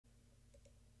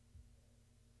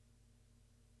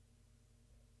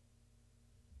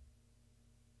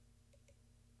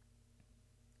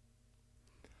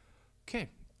Okay,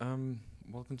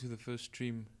 welcome to the first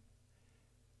stream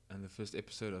and the first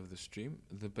episode of the stream.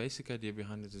 The basic idea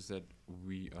behind it is that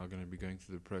we are going to be going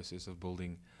through the process of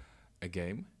building a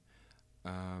game.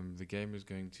 The game is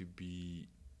going to be,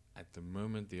 at the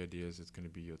moment, the idea is it's going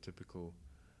to be your typical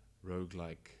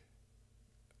roguelike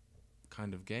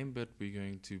kind of game, but we're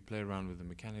going to play around with the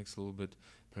mechanics a little bit,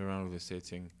 play around with the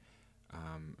setting,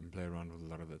 and play around with a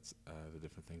lot of the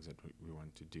different things that we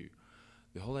want to do.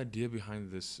 The whole idea behind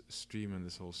this stream and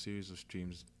this whole series of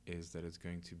streams is that it's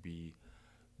going to be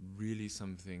really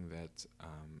something that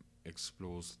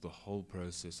explores the whole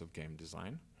process of game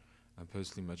design. I'm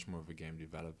personally much more of a game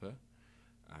developer,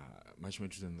 much more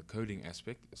interested in the coding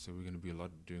aspect, so we're going to be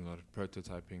doing a lot of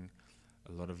prototyping,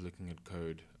 a lot of looking at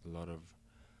code, a lot of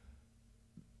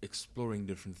exploring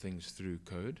different things through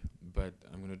code, but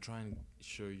I'm going to try and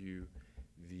show you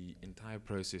the entire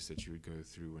process that you would go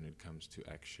through when it comes to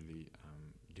actually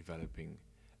developing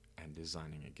and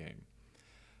designing a game.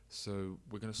 So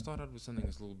we're going to start out with something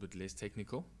that's a little bit less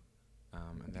technical,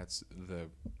 and that's the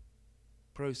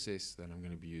process that I'm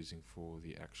going to be using for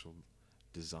the actual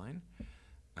design.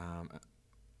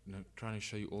 Trying to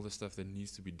show you all the stuff that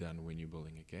needs to be done when you're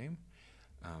building a game,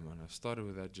 and I've started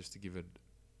with that just to give it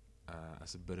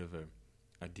as a bit of an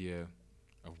idea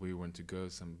of where we want to go,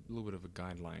 a little bit of a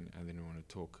guideline, and then we want to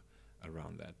talk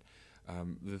around that.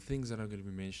 The things that I'm going to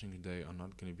be mentioning today are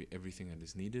not going to be everything that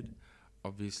is needed.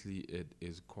 Obviously, it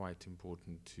is quite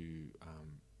important to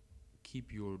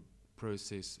keep your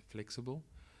process flexible.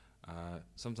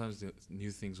 Sometimes the new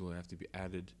things will have to be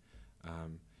added.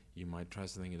 You might try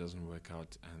something, it doesn't work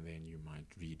out, and then you might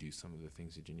redo some of the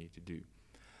things that you need to do.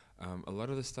 A lot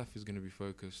of the stuff is going to be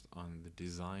focused on the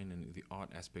design and the art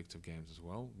aspects of games as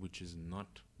well, which is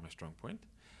not my strong point.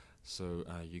 So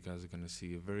you guys are going to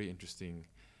see a very interesting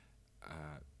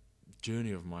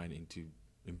journey of mine into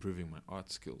improving my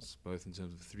art skills, both in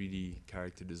terms of 3D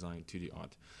character design, 2D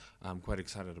art. I'm quite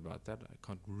excited about that. I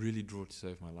can't really draw to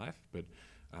save my life, but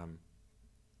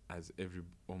as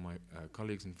all my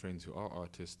colleagues and friends who are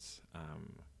artists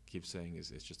keep saying,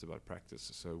 it's just about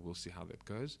practice. So we'll see how that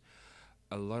goes.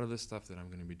 A lot of the stuff that I'm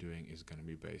going to be doing is going to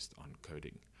be based on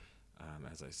coding,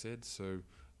 as I said, so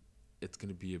it's going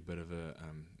to be a bit of a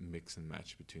mix and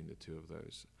match between the two of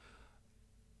those.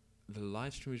 The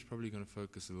live stream is probably going to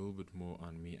focus a little bit more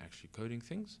on me actually coding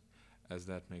things, as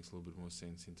that makes a little bit more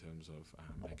sense in terms of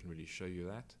I can really show you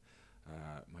that.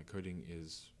 My coding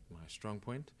is my strong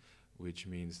point, which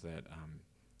means that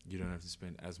you don't have to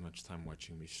spend as much time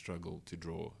watching me struggle to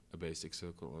draw a basic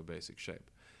circle or a basic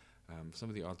shape. Some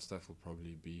of the art stuff will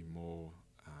probably be more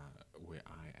where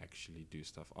I actually do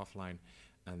stuff offline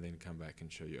and then come back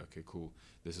and show you, okay, cool,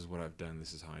 this is what I've done,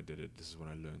 this is how I did it, this is what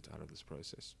I learned out of this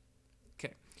process.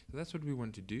 Okay, so that's what we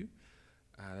want to do.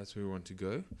 That's where we want to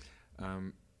go.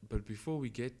 But before we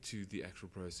get to the actual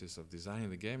process of designing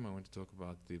the game, I want to talk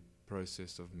about the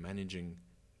process of managing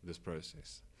this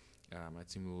process. Might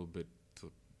seem a little bit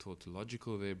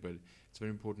tautological there, but it's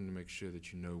very important to make sure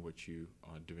that you know what you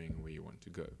are doing and where you want to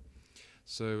go.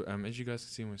 So as you guys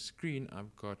can see on my screen,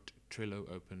 I've got Trello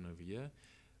open over here.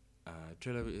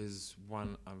 Trello is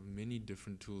one of many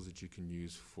different tools that you can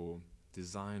use for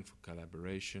design, for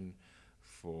collaboration,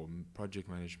 for project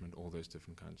management, all those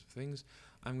different kinds of things.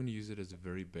 I'm going to use it as a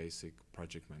very basic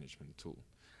project management tool.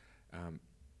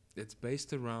 It's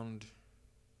based around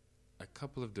a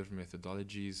couple of different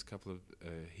methodologies, a couple of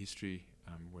history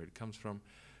where it comes from,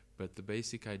 but the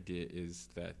basic idea is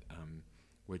that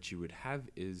what you would have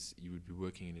is you would be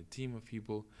working in a team of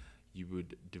people, you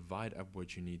would divide up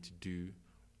what you need to do,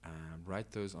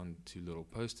 write those onto little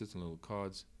post-its and little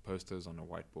cards, post those on a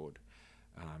whiteboard,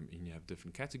 and you have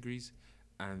different categories,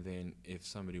 and then if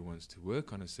somebody wants to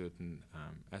work on a certain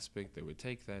aspect, they would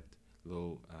take that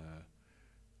little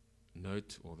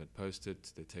note or that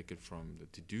post-it, they take it from the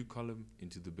to-do column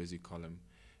into the busy column,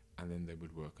 and then they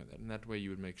would work on that. And that way you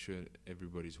would make sure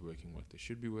everybody's working what they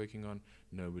should be working on,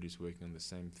 nobody's working on the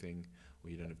same thing, or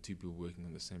you don't have two people working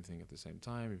on the same thing at the same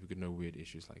time, if you could know weird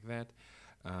issues like that.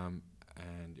 And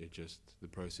the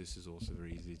process is also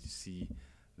very easy to see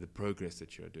the progress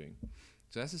that you're doing.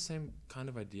 So that's the same kind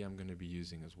of idea I'm going to be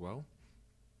using as well.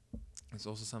 It's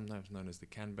also sometimes known as the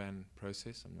Kanban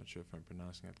process. I'm not sure if I'm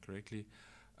pronouncing that correctly.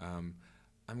 I'm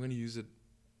going to use it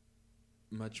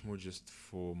much more just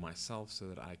for myself so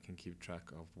that I can keep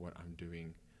track of what I'm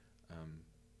doing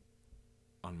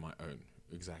on my own,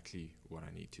 exactly what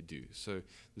I need to do. So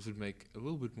this would make a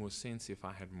little bit more sense if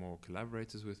I had more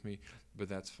collaborators with me, but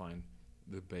that's fine.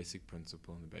 The basic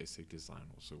principle and the basic design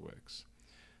also works.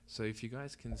 So if you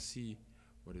guys can see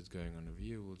what is going on over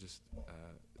here, we'll just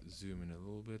zoom in a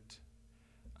little bit.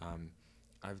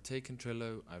 I've taken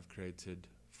Trello, I've created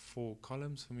 4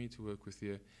 columns for me to work with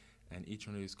here, and each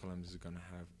one of these columns is going to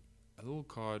have a little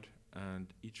card, and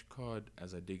each card,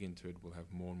 as I dig into it, will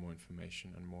have more and more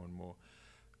information and more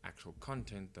actual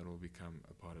content that will become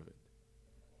a part of it.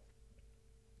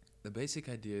 The basic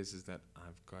idea is that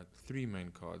I've got 3 main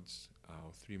cards,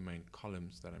 or 3 main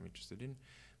columns that I'm interested in.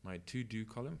 My to-do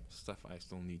column, stuff I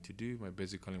still need to do. My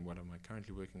busy column, what am I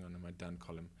currently working on, and my done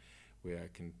column, where I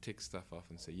can tick stuff off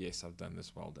and say, yes, I've done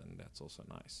this, well done, that's also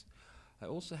nice. I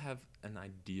also have an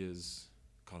ideas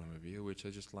column over here, which I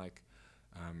just like,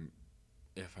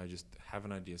 if I just have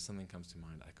an idea, something comes to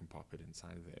mind, I can pop it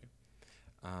inside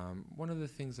there. One of the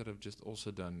things that I've just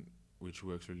also done, which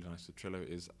works really nice with Trello,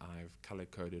 is I've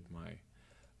color-coded my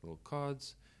little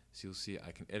cards. So you'll see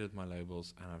I can edit my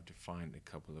labels, and I've defined a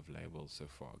couple of labels so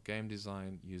far: game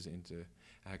design, user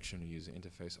interaction, user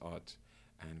interface, art,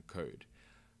 and code.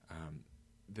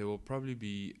 There will probably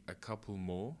be a couple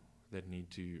more that need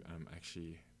to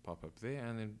actually pop up there,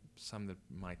 and then some that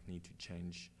might need to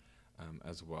change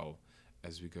as well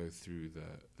as we go through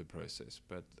the process.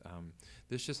 But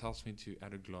this just helps me to,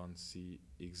 at a glance, see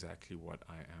exactly what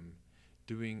I am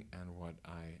doing and what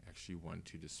I actually want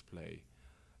to display,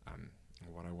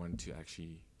 what I want to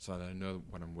actually, so that I know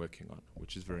what I'm working on,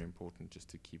 which is very important just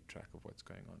to keep track of what's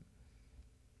going on.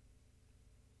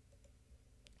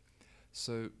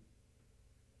 So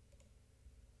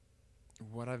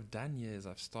what I've done here is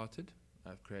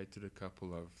I've created a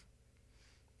couple of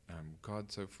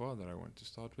cards so far that I want to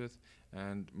start with,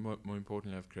 and more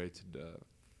importantly, I've created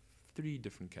 3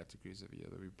 different categories over here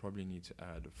that we probably need to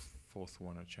add a 4th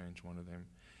one or change one of them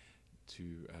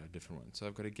to a different one. So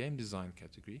I've got a game design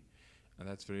category, and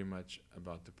that's very much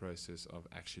about the process of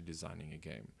actually designing a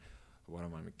game. What are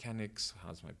my mechanics?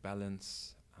 How's my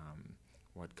balance?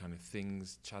 What kind of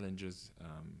things, challenges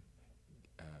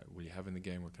will you have in the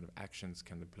game? What kind of actions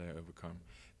can the player overcome?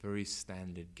 Very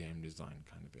standard game design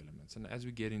kind of elements. And as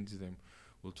we get into them,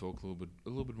 we'll talk a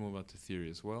little bit more about the theory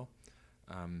as well.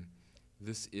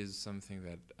 This is something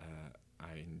that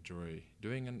I enjoy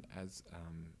doing, and as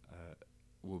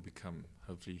will become,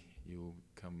 hopefully you'll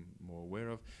become more aware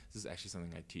of, this is actually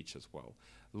something I teach as well.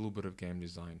 A little bit of game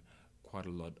design, quite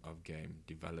a lot of game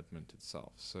development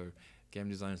itself. So game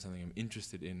design is something I'm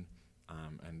interested in,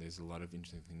 and there's a lot of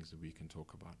interesting things that we can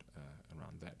talk about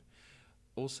around that.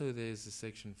 Also, there's a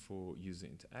section for user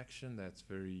interaction that's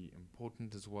very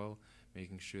important as well,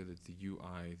 making sure that the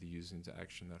UI, the user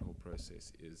interaction, that whole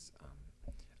process is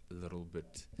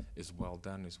is well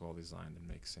done, is well designed, and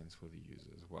makes sense for the user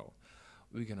as well.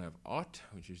 We're going to have art,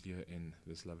 which is here in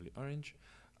this lovely orange.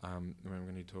 When we're going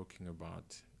to be talking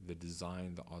about the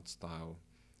design, the art style,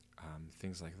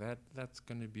 things like that, that's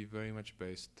going to be very much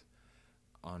based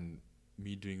on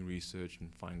me doing research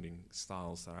and finding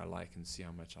styles that I like and see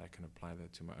how much I can apply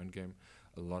that to my own game.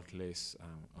 A lot less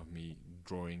of me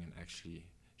drawing and actually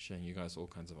showing you guys all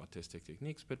kinds of artistic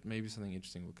techniques, but maybe something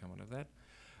interesting will come out of that.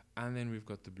 And then we've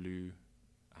got the blue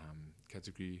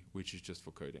category, which is just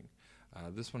for coding.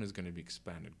 This one is going to be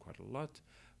expanded quite a lot,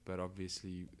 but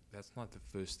obviously that's not the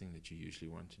first thing that you usually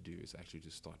want to do, is actually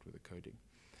to start with the coding.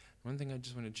 One thing I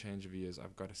just want to change over here is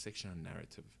I've got a section on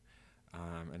narrative.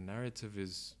 And narrative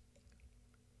is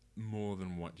more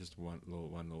than just one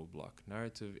little block.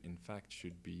 Narrative, in fact,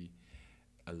 should be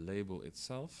a label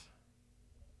itself,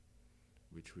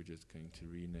 which we're just going to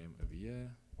rename over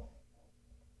here.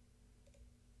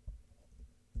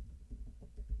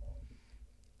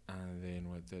 And then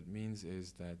what that means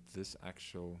is that this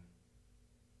actual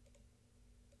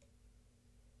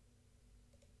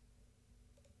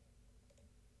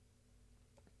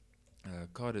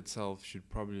card itself should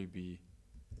probably be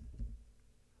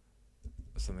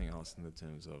something else in the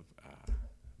terms of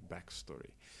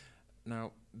backstory.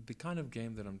 Now, the kind of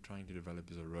game that I'm trying to develop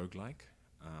is a roguelike,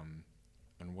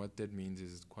 and what that means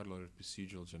is quite a lot of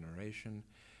procedural generation.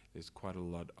 There's quite a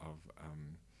lot of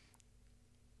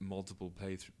multiple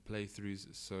playthroughs,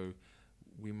 so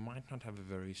we might not have a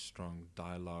very strong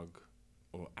dialogue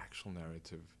or actual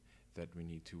narrative that we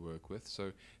need to work with.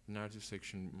 So the narrative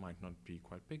section might not be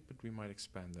quite big, but we might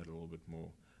expand that a little bit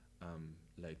more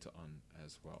later on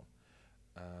as well.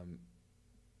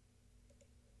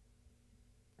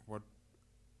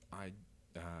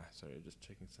 Sorry, just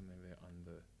checking something there on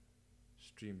the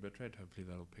stream bitrate. Hopefully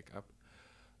that'll pick up.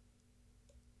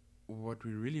 What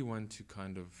we really want to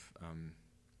kind of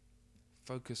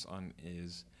focus on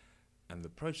is, and the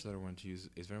approach that I want to use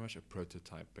is very much a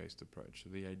prototype-based approach. So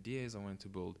the idea is I want to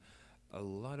build a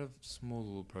lot of small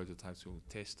little prototypes that will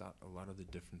test out a lot of the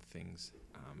different things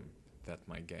that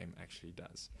my game actually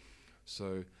does.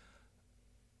 So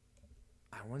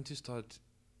I want to start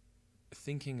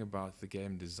thinking about the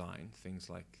game design, things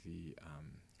like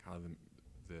how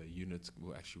the units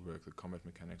will actually work, the combat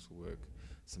mechanics will work,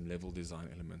 some level design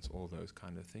elements, all those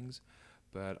kind of things.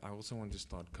 But I also want to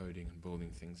start coding and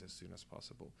building things as soon as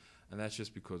possible. And that's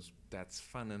just because that's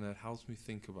fun and it helps me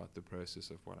think about the process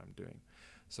of what I'm doing.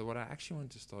 So what I actually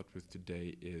want to start with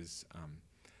today is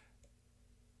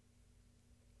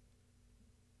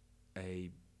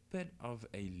a bit of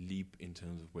a leap in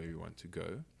terms of where we want to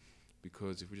go.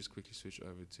 Because if we just quickly switch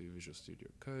over to Visual Studio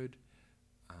Code,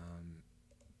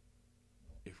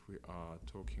 if we are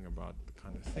talking about the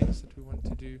kind of things that we want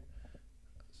to do,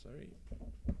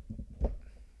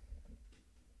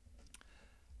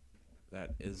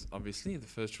 that is obviously the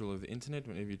first rule of the internet.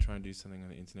 Whenever you try and do something on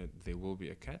the internet, there will be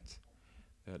a cat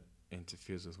that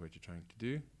interferes with what you're trying to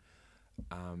do.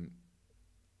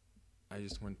 I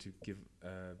just want to give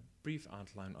a brief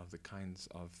outline of the kinds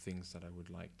of things that I would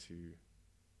like to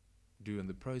do in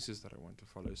the process that I want to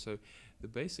follow. So the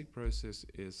basic process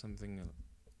is something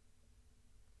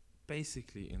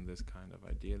basically in this kind of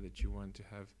idea that you want to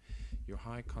have your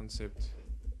high concept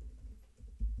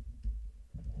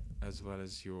as well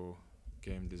as your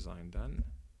game design done.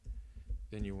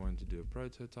 Then you want to do a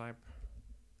prototype,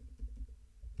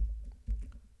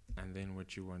 and then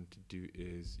what you want to do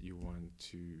is you want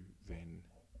to then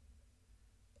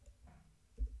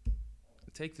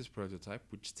take this prototype,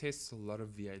 which tests a lot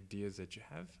of the ideas that you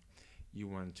have. You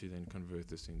want to then convert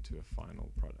this into a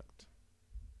final product,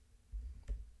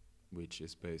 which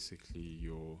is basically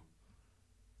your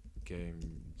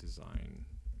game design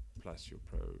plus your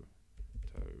prototype.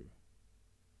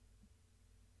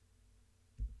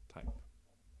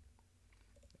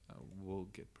 We'll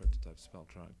get prototype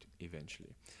spelled right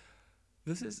eventually.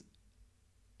 This is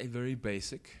a very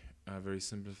basic, very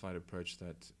simplified approach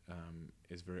that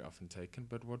is very often taken,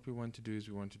 but what we want to do is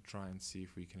we want to try and see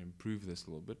if we can improve this a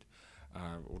little bit,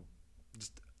 or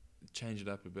just change it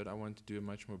up a bit. I want to do a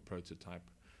much more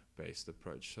prototype-based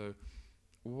approach. So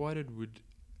what it would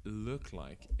look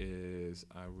like is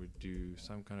I would do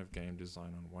some kind of game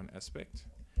design on one aspect,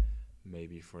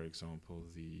 maybe for example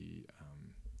the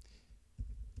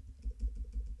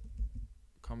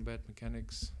combat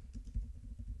mechanics,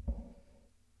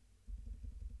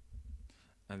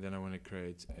 and then I want to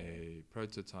create a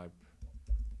prototype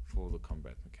for the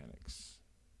combat mechanics.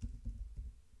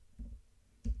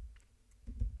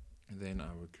 And then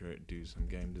I would do some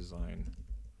game design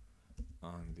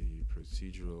on the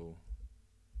procedural,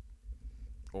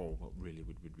 or what really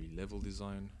would be level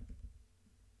design.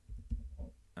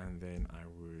 And then I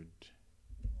would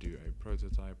do a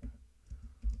prototype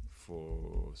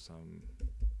for some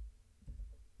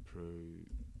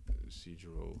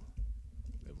procedural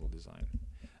level design,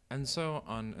 and so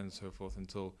on and so forth,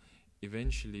 until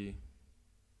eventually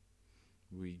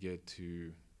we get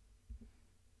to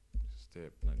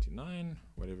step 99,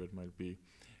 whatever it might be,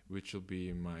 which will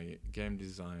be my game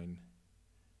design.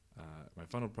 My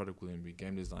final product will then be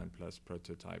game design plus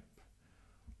prototype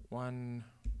 1,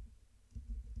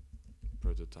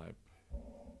 prototype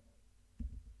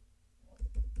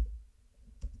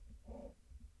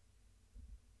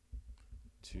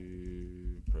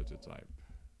 2, prototype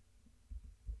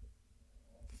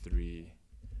 3,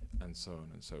 and so on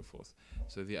and so forth.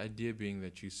 So the idea being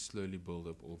that you slowly build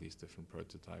up all these different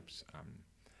prototypes,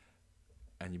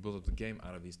 and you build up the game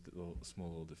out of these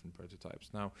small different prototypes.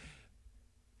 Now,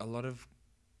 a lot of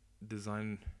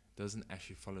design doesn't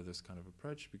actually follow this kind of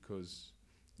approach because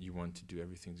you want to do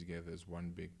everything together as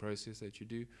one big process that you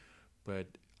do. But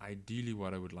ideally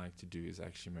what I would like to do is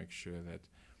actually make sure that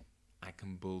I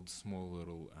can build small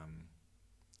little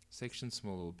sections,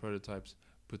 small little prototypes,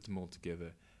 put them all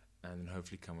together, and then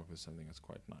hopefully come up with something that's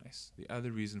quite nice. The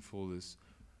other reason for this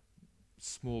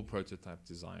small prototype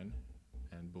design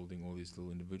and building all these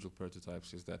little individual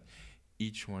prototypes is that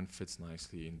each one fits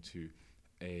nicely into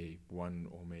a 1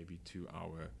 or maybe 2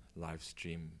 hour live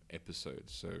stream episode.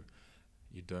 So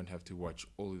you don't have to watch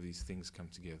all of these things come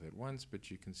together at once, but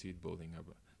you can see it building up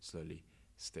slowly,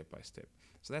 step by step.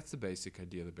 So that's the basic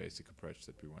idea, the basic approach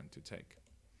that we want to take.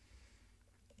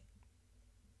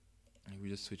 And we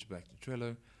just switch back to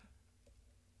Trello.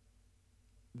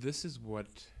 This is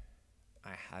what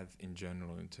I have in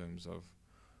general in terms of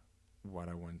what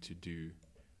I want to do,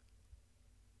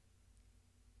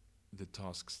 the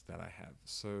tasks that I have.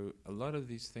 So a lot of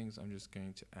these things I'm just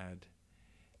going to add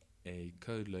a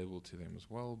code label to them as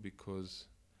well, because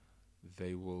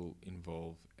they will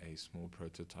involve a small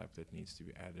prototype that needs to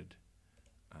be added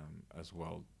as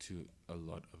well to a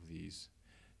lot of these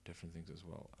different things as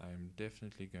well. I'm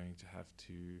definitely going to have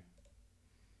to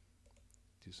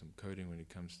do some coding when it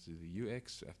comes to the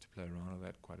UX. I have to play around with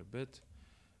that quite a bit.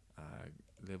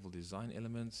 level design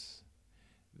elements.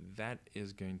 That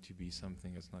is going to be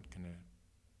something that's not going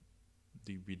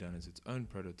to be done as its own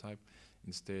prototype.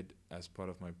 Instead, as part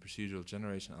of my procedural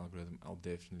generation algorithm, I'll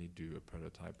definitely do a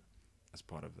prototype as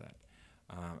part of that.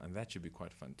 And that should be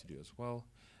quite fun to do as well.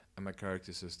 And my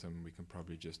character system, we can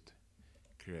probably just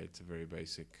create a very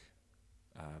basic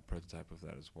prototype of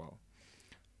that as well.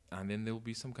 And then there will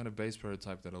be some kind of base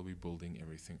prototype that I'll be building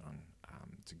everything on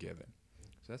together.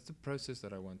 So that's the process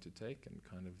that I want to take and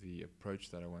kind of the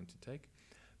approach that I want to take.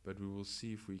 But we will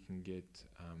see if we can get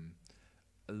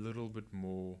a little bit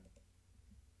more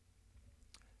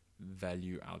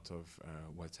value out of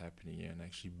what's happening here and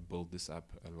actually build this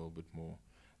up a little bit more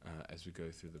as we go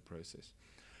through the process.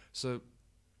 So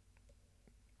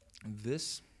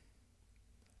this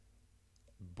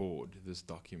board, this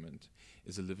document,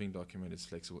 is a living document. It's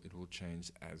flexible. It will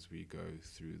change as we go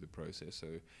through the process. So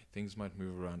things might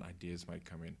move around, ideas might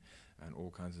come in, and all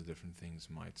kinds of different things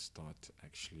might start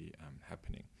actually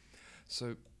happening.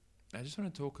 So I just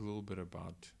want to talk a little bit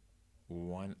about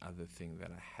one other thing that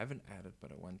I haven't added,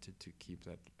 but I wanted to keep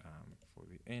that for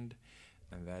the end,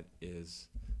 and that is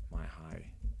my high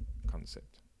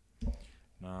concept.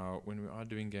 Now, when we are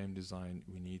doing game design,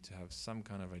 we need to have some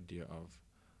kind of idea of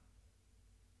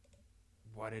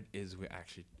what it is we're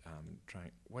actually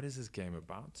trying. What is this game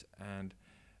about? And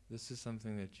this is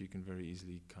something that you can very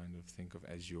easily kind of think of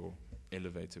as your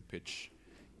elevator pitch,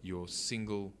 your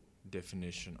single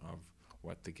definition of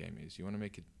what the game is. You want to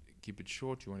make it, keep it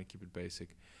short, you want to keep it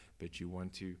basic, but you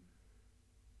want to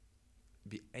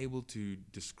be able to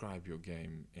describe your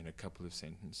game in a couple of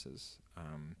sentences.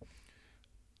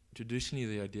 Traditionally,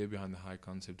 the idea behind the high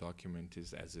concept document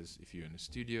is if you're in a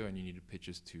studio and you need to pitch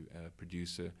this to a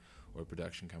producer or a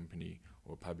production company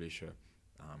or a publisher,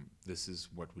 this is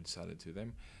what would sell it to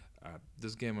them.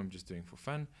 This game I'm just doing for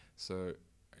fun, so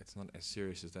it's not as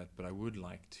serious as that, but I would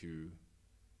like to,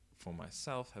 for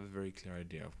myself, have a very clear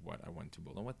idea of what I want to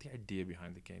build and what the idea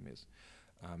behind the game is.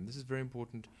 This is very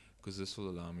important because this will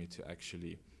allow me to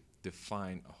actually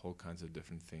define a whole kinds of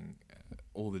different things,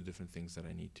 all the different things that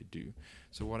I need to do.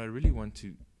 So what I really want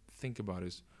to think about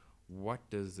is what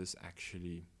is this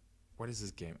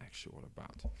game actually all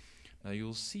about? Now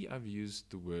you'll see I've used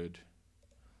the word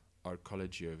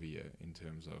Arcology over here in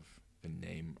terms of the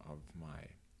name of my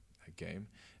game,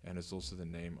 and it's also the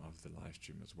name of the live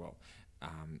stream as well.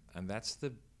 And that's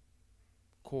the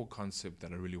core concept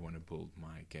that I really want to build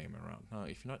my game around. Now,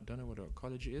 if you don't know what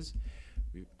Arcology is,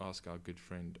 we ask our good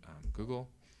friend Google.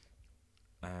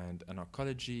 And an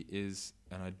arcology is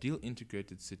an ideal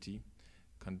integrated city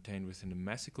contained within a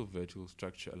mathematical virtual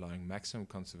structure allowing maximum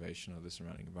conservation of the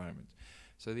surrounding environment.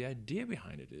 So the idea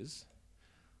behind it is,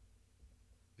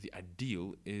 the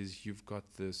ideal is you've got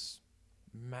this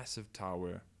massive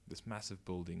tower, this massive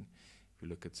building. If you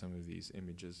look at some of these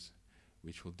images,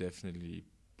 which will definitely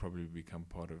probably become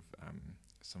part of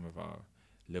some of our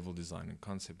level design and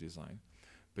concept design.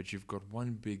 But you've got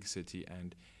one big city,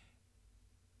 and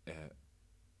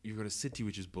you've got a city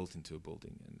which is built into a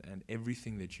building, and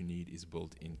everything that you need is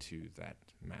built into that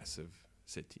massive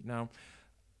city. Now,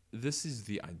 this is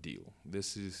the ideal.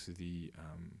 This is the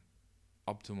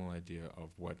optimal idea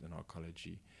of what an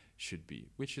arcology should be,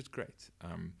 which is great.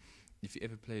 If you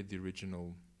ever played the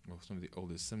original or some of the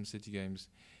older SimCity games,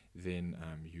 then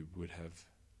you would have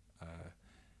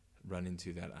run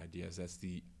into that idea, as that's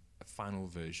the final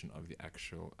version of the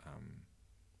actual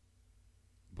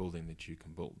building that you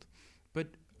can build. But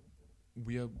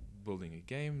we are building a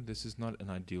game. This is not an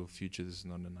ideal future. This is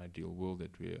not an ideal world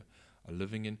that we are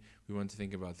living in. We want to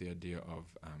think about the idea of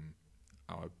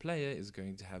our player is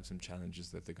going to have some challenges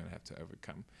that they're going to have to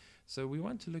overcome. So we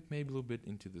want to look maybe a little bit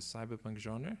into the cyberpunk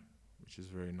genre, which is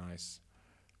very nice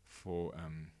for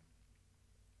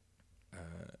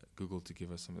Google to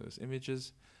give us some of those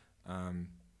images.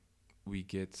 We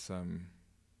get some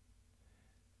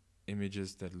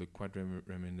images that look quite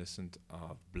reminiscent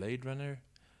of Blade Runner,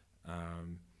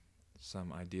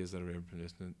 some ideas that are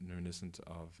reminiscent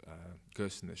of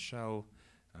Ghost in the Shell.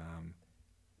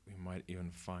 We might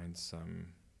even find some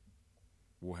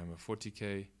Warhammer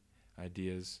 40k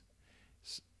ideas.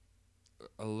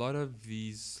 A lot of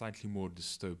these slightly more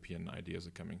dystopian ideas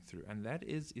are coming through, and that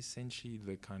is essentially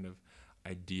the kind of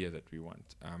idea that we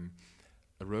want.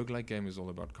 A roguelike game is all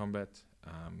about combat.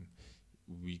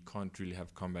 We can't really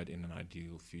have combat in an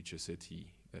ideal future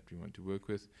city that we want to work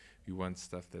with. We want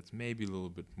stuff that's maybe a little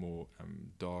bit more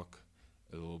dark,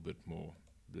 a little bit more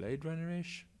Blade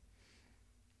Runner-ish.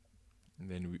 And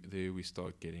then there we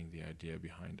start getting the idea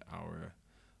behind our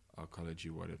arcology,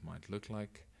 what it might look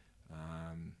like.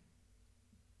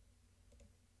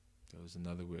 there was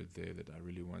another word there that I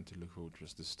really want to look for, which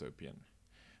was dystopian.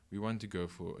 We want to go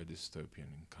for a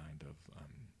dystopian kind of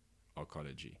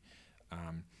arcology.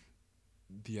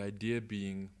 The idea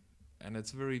being, and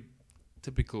it's a very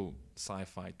typical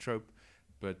sci-fi trope,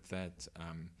 but that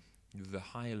the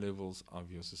higher levels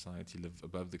of your society live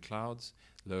above the clouds,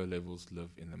 lower levels live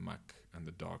in the muck and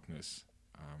the darkness,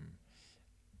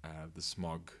 the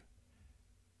smog,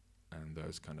 and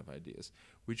those kind of ideas,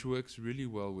 which works really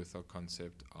well with our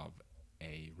concept of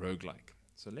a roguelike.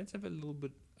 So let's have a little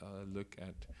bit look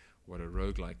at what a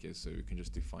roguelike is, so we can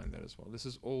just define that as well. This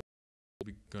is all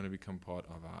going to become part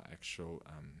of our actual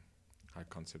high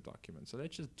concept document. So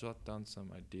let's just jot down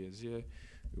some ideas here.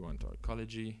 We want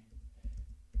arcology,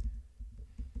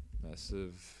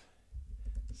 massive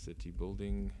city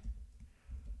building,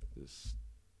 this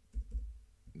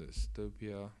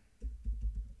dystopia,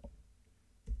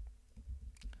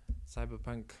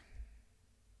 cyberpunk.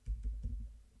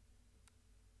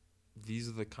 These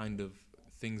are the kind of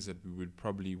things that we would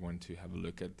probably want to have a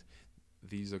look at.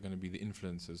 These are going to be the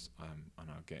influences on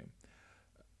our game.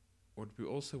 What we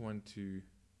also want to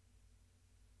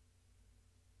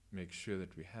make sure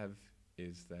that we have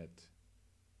is that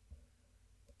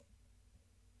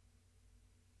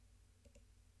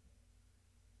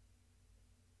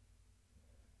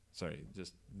sorry,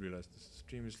 just realized the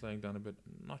stream is slowing down a bit.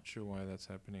 Not sure why that's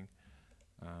happening.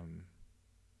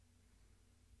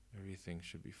 Everything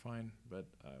should be fine, but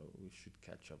we should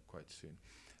catch up quite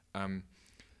soon.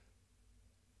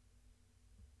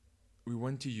 We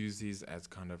want to use these as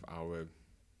kind of our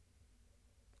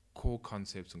core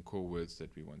concepts and core words that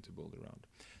we want to build around.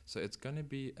 So it's going to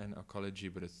be an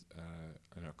arcology, but it's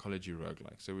an arcology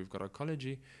roguelike. So we've got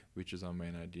arcology, which is our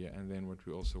main idea, and then what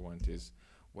we also want is,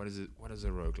 what is it? What does a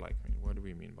roguelike mean? What do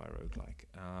we mean by roguelike?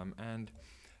 And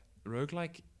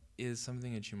roguelike is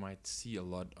something that you might see a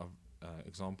lot of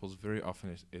examples. Very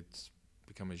often it's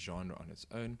become a genre on its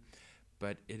own,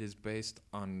 but it is based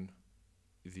on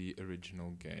the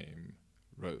original game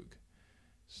Rogue.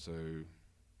 So,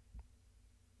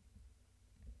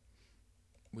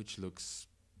 which looks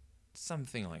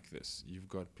something like this. You've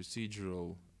got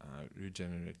procedural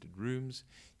regenerated rooms,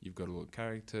 you've got a little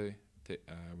character,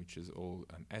 which is all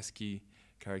ASCII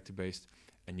character based,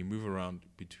 and you move around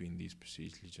between these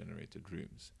procedurally generated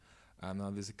rooms.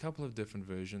 Now there's a couple of different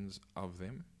versions of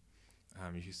them.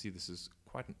 You see this is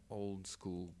quite an old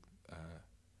school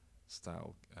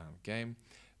style game,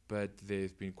 but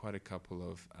there's been quite a couple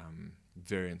of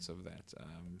variants of that.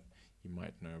 You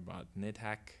might know about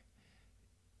NetHack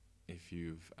if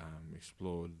you've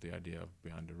explored the idea of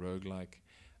behind a roguelike.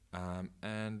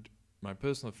 And my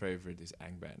personal favorite is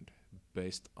Angband,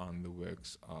 based on the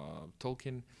works of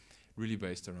Tolkien, really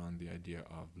based around the idea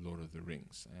of Lord of the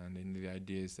Rings. And in the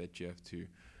idea is that you have to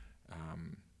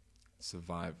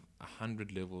survive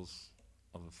 100 levels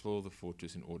of the floor of the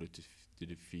fortress in order to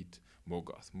defeat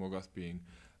Morgoth. Morgoth being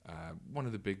one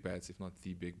of the big bads, if not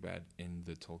the big bad, in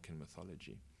the Tolkien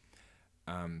mythology.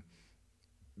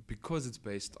 Because it's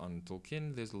based on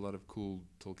Tolkien, there's a lot of cool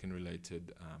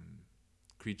Tolkien-related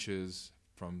creatures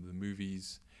from the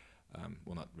movies.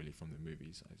 Well, not really from the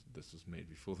movies. This was made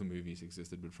before the movies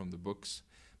existed, but from the books,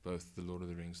 both The Lord of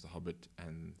the Rings, The Hobbit,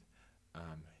 and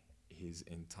his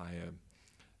entire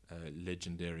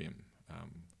legendarium,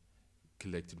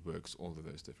 collected works, all of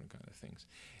those different kind of things.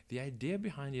 The idea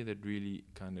behind it that really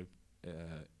kind of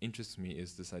interests me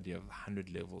is this idea of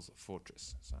 100 levels of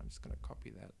fortress. So I'm just going to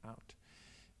copy that out,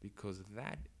 because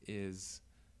that is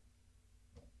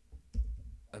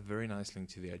a very nice link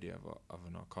to the idea of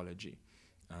an arcology.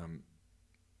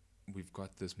 We've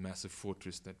got this massive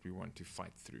fortress that we want to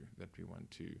fight through, that we want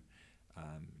to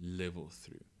level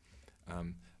through.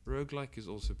 Roguelike is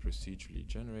also procedurally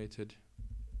generated,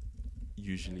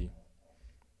 usually.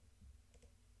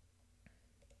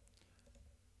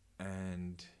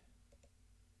 And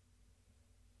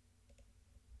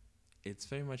it's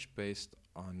very much based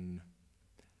on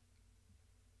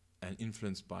and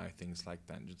influenced by things like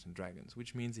Dungeons and Dragons,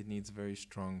 which means it needs very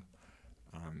strong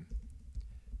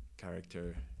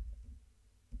character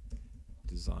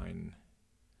design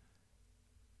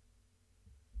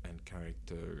and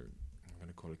character, I'm going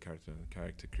to call it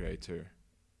character creator,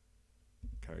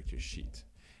 character sheet.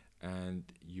 And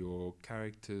your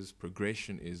character's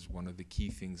progression is one of the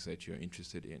key things that you're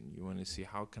interested in. You want to see,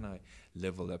 how can I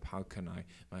level up, how can I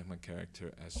make my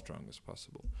character as strong as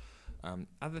possible.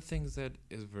 Other things that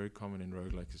is very common in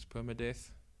roguelike is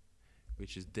permadeath,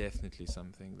 which is definitely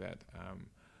something that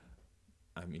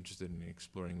I'm interested in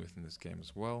exploring within this game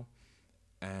as well.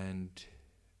 And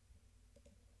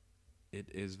it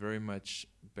is very much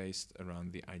based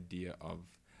around the idea of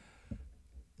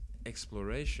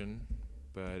exploration,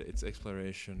 but it's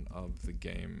exploration of the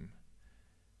game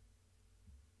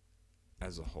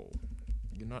as a whole.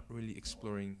 You're not really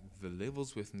exploring the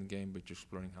levels within the game, but you're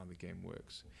exploring how the game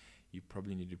works. You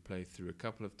probably need to play through a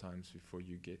couple of times before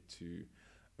you get to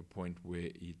a point where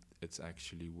it's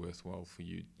actually worthwhile for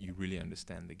you. You really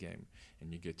understand the game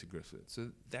and you get to grips with it.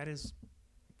 So that is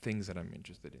things that I'm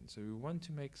interested in. So we want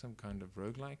to make some kind of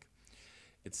roguelike.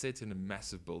 It's set in a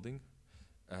massive building,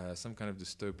 some kind of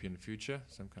dystopian future,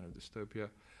 some kind of dystopia,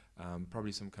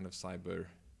 probably some kind of cyber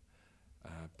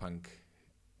punk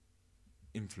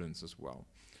influence as well.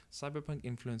 Cyberpunk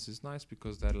influence is nice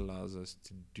because that allows us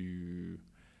to do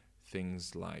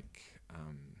things like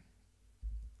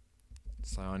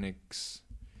psionics,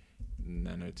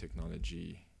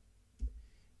 nanotechnology,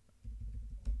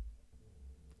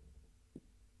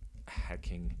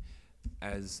 hacking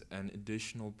as an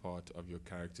additional part of your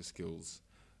character skills,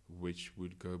 which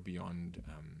would go beyond,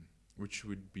 which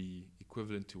would be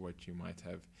equivalent to what you might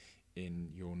have in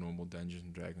your normal Dungeons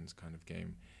and Dragons kind of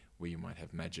game, where you might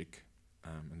have magic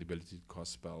and the ability to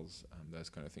cast spells, those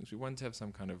kind of things. We want to have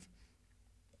some kind of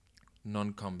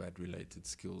non-combat related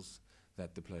skills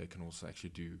that the player can also actually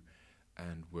do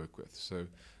and work with. So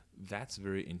that's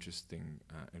very interesting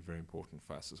and very important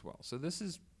for us as well. So this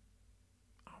is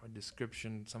our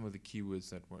description, some of the keywords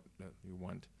that we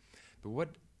want. But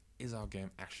what is our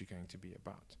game actually going to be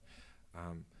about?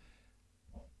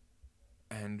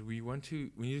 And we need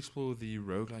to explore the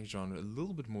roguelike genre a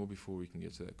little bit more before we can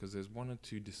get to that, because there's one or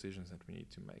two decisions that we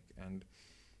need to make. And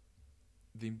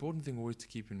the important thing always to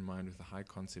keep in mind with the high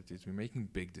concept is we're making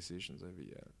big decisions every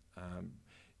year.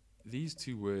 These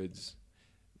two words,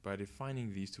 by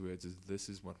defining these two words as this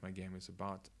is what my game is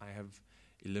about, I have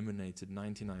eliminated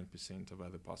 99% of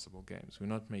other possible games. We're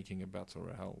not making a battle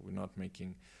royale. We're not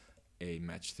making a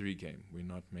match 3 game. We're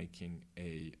not making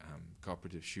a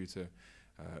cooperative shooter.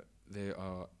 There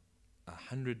are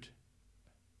 100,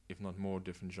 if not more,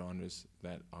 different genres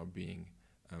that are being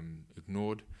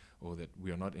ignored or that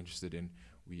we are not interested in.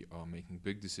 We are making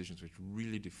big decisions which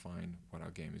really define what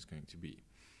our game is going to be.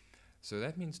 So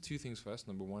that means two things for us.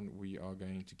 Number one, we are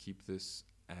going to keep this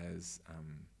as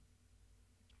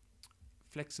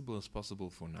flexible as possible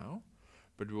for now,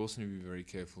 but we also need to be very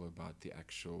careful about the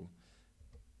actual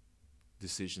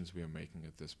decisions we are making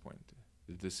at this point.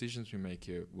 The decisions we make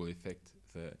here will affect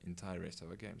the entire rest of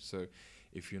our game. So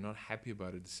if you're not happy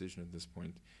about a decision at this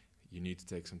point, you need to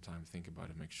take some time to think about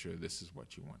it, make sure this is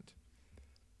what you want.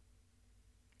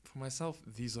 For myself,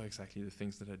 these are exactly the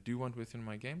things that I do want within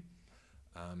my game.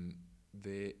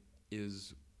 There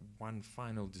is one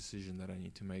final decision that I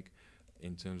need to make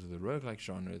in terms of the roguelike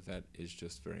genre that is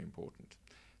just very important.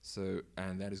 So,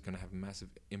 and that is going to have a massive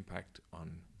impact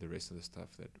on the rest of the stuff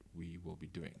that we will be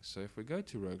doing. So if we go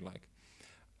to roguelike,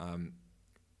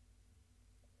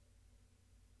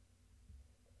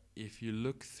 if you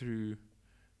look through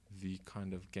the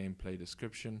kind of gameplay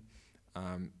description,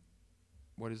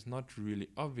 what is not really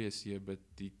obvious here, but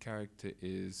the character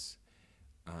is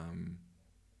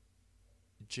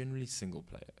generally single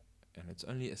player, and it's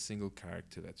only a single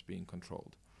character that's being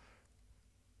controlled.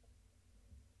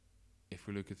 If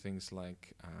we look at things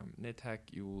like NetHack,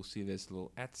 you will see this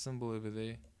little @ symbol over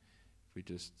there. If we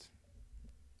just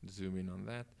zoom in on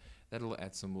that, that little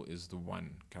 @ symbol is the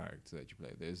one character that you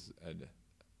play. There's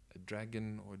a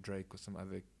dragon or a drake or some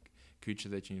other creature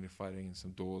that you need to fight against,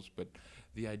 some doors, but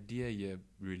the idea here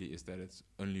really is that it's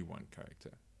only one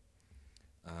character.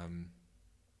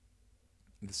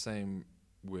 The same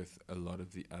with a lot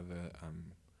of the other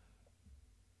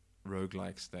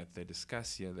roguelikes that they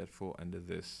discuss here that fall under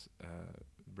this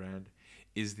brand,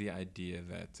 is the idea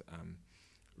that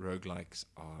roguelikes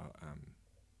are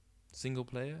single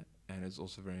player, and it's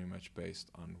also very much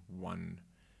based on one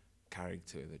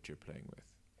character that you're playing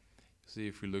with. So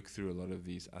if we look through a lot of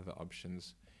these other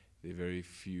options, there are very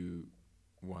few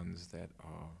ones that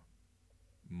are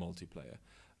multiplayer.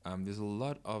 There's a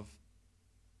lot of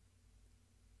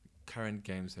current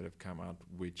games that have come out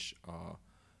which are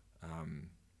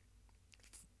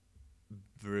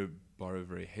borrow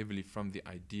very heavily from the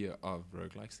idea of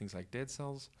roguelikes, things like Dead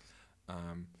Cells,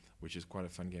 which is quite a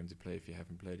fun game to play if you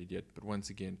haven't played it yet. But once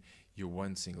again, you're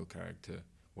one single character,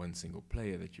 one single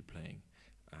player that you're playing,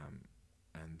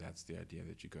 and that's the idea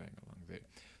that you're going along there.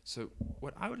 So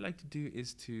what I would like to do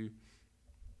is to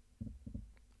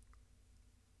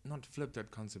not flip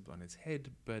that concept on its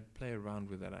head, but play around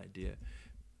with that idea.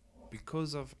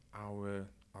 Because of our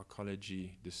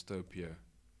Arcology dystopia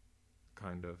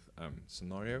kind of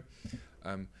scenario,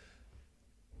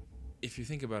 if you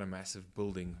think about a massive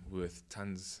building with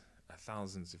tons,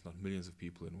 thousands, if not millions of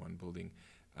people in one building,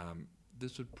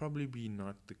 this would probably be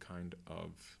not the kind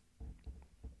of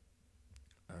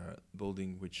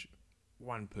building which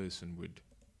one person would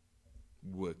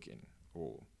work in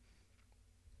or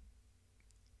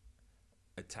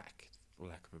attack, for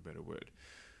lack of a better word,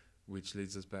 which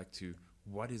leads us back to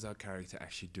what is our character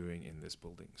actually doing in this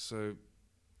building. So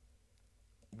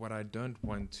what I don't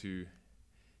want to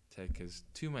take as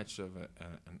too much of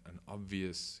an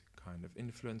obvious kind of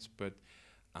influence, but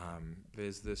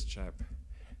there's this chap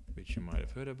which you might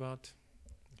have heard about,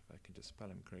 if I can just spell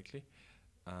him correctly,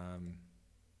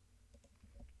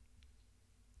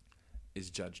 is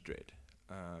Judge Dredd.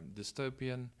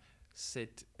 Dystopian,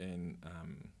 set in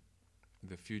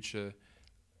the future.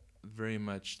 Very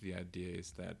much the idea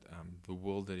is that the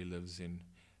world that he lives in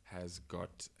has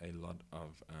got a lot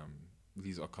of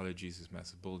these arcologies, these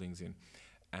massive buildings in,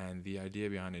 and the idea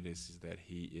behind it is that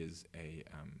he is a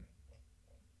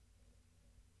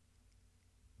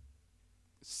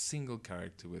single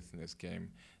character within this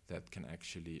game that can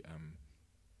actually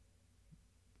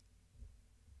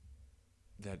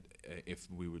if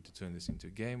we were to turn this into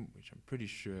a game, which I'm pretty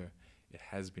sure it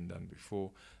has been done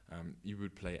before, you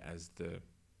would play as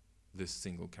this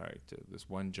single character, this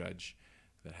one judge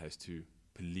that has to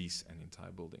police an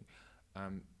entire building.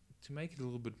 To make it a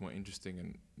little bit more interesting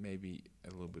and maybe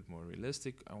a little bit more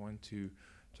realistic, I want to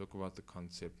talk about the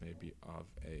concept maybe of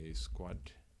a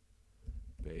squad-based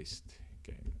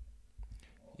game.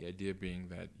 The idea being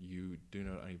that you do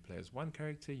not only play as one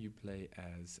character, you play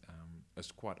as a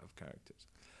squad of characters.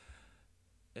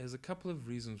 There's a couple of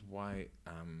reasons why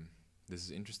this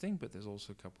is interesting, but there's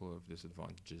also a couple of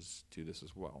disadvantages to this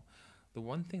as well. The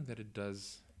one thing that it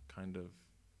does kind of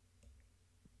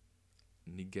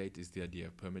negate is the idea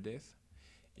of permadeath.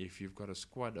 If you've got a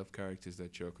squad of characters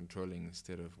that you're controlling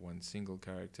instead of one single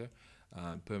character,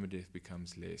 permadeath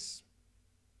becomes less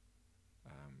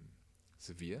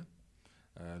severe.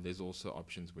 There's also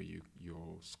options where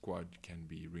your squad can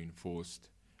be reinforced,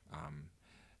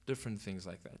 different things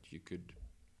like that. You could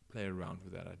play around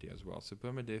with that idea as well. So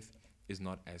permadeath is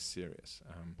not as serious.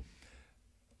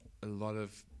 A lot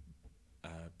of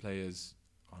players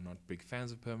are not big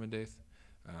fans of permadeath.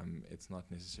 It's not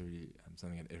necessarily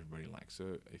something that everybody likes.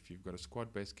 So if you've got a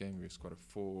squad-based game, you've got a squad of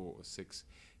 4 or 6,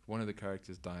 if one of the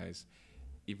characters dies,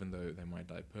 even though they might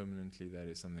die permanently, that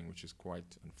is something which is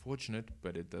quite unfortunate,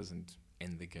 but it doesn't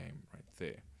end the game right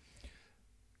there.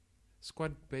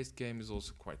 Squad-based game is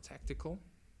also quite tactical,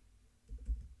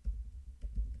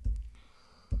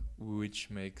 which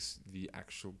makes the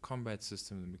actual combat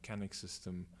system, the mechanic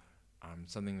system,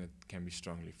 something that can be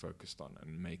strongly focused on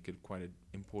and make it quite an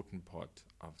important part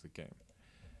of the game.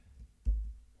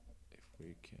 If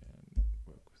we can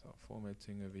work with our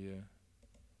formatting over here.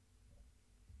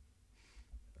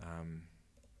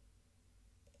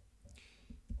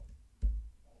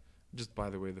 Just by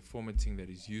the way, the formatting that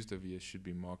is used over here should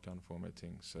be markdown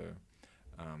formatting, so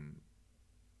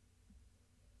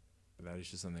that is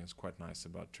just something that's quite nice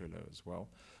about Trello as well.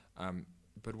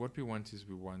 But what we want is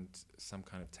we want some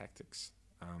kind of tactics.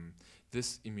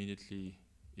 This immediately,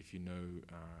 if you know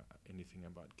anything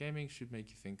about gaming, should make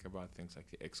you think about things like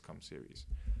the XCOM series.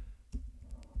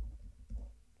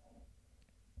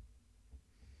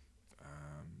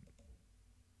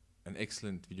 An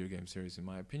excellent video game series in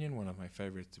my opinion, one of my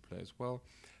favorites to play as well.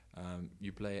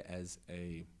 You play as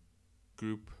a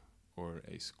group or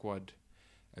a squad,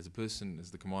 as a person,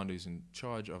 as the commander who's in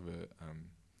charge of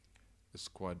a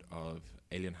squad of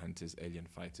alien hunters, alien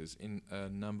fighters in a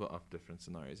number of different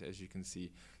scenarios. As you can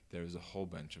see, there is a whole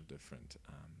bunch of different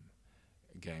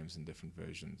games and different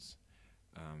versions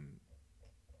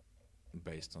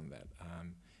based on that.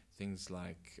 Things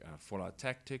like Fallout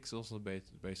Tactics, also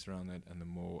based around that, and the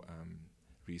more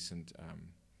recent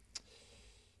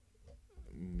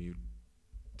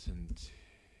Mutant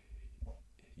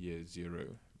Year Zero,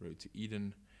 Road to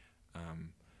Eden,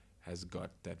 has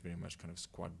got that very much kind of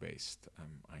squad-based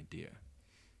idea.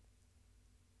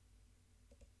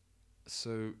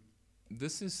 So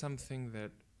this is something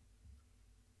that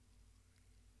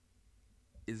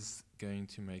is going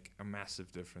to make a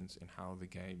massive difference in how the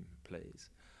game plays.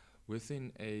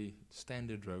 Within a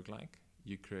standard roguelike,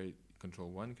 you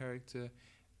control one character,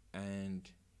 and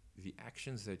the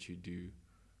actions that you do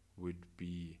would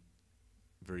be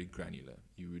very granular.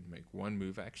 You would make one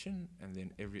move action, and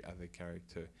then every other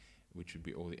character, which would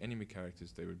be all the enemy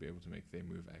characters, they would be able to make their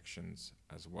move actions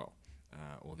as well,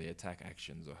 or their attack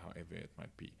actions, or however it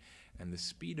might be. And the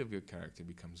speed of your character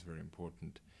becomes very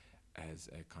important as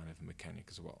a kind of mechanic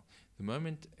as well. The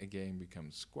moment a game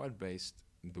becomes squad-based,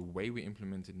 the way we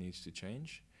implement it needs to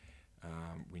change.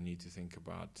 We need to think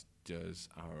about, does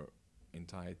our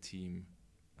entire team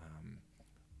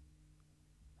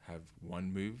have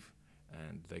one move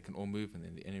and they can all move and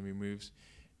then the enemy moves?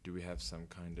 Do we have some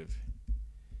kind of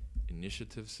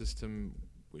initiative system,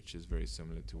 which is very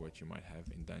similar to what you might have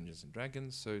in Dungeons and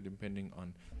Dragons? So depending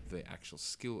on the actual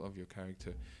skill of your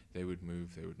character, they would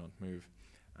move, they would not move.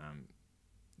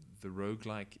 The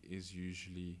roguelike is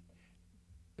usually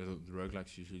the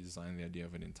roguelikes usually design the idea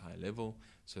of an entire level,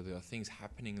 so there are things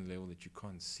happening in the level that you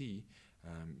can't see.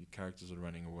 Your characters are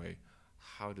running away.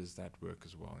 How does that work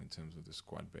as well in terms of the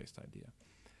squad-based idea?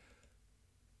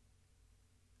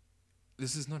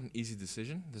 This is not an easy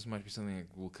decision. This might be something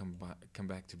that will come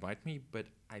back to bite me, but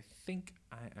I think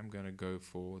I am going to go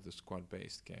for the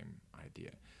squad-based game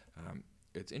idea.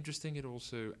 It's interesting. It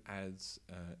also adds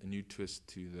a new twist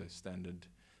to the standard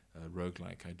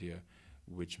roguelike idea,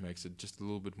 which makes it just a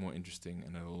little bit more interesting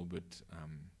and a little bit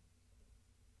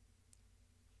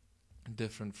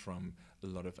different from a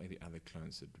lot of the other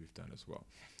clones that we've done as well.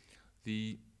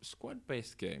 The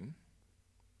squad-based game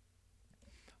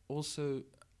also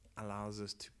allows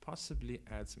us to possibly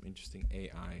add some interesting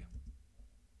AI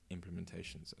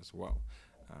implementations as well,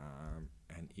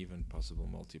 and even possible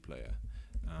multiplayer,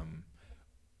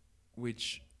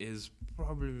 which is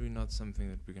probably not something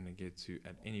that we're going to get to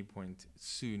at any point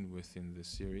soon within this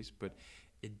series, but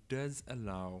it does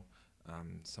allow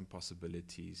some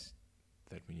possibilities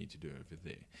that we need to do over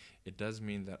there. It does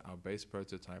mean that our base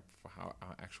prototype for how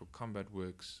our actual combat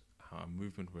works, how our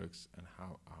movement works, and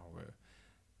how our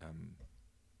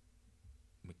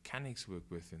mechanics work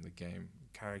within the game,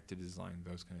 character design,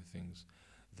 those kind of things,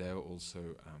 they're also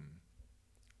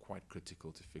quite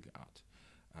critical to figure out.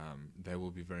 They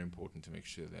will be very important to make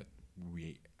sure that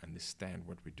we understand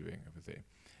what we're doing over there.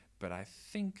 But I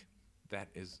think that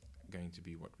is going to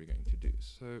be what we're going to do.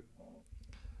 So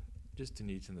just to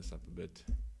neaten this up a bit,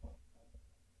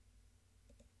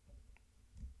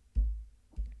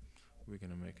 we're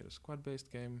going to make it a squad-based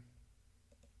game.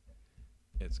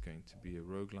 It's going to be a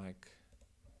roguelike.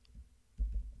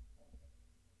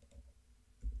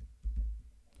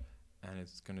 And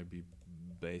it's going to be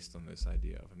based on this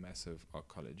idea of a massive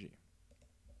arcology.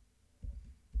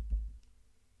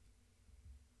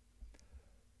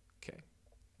 Okay,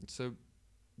 so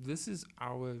this is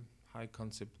our high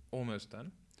concept almost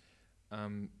done.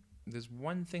 There's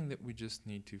one thing that we just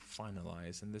need to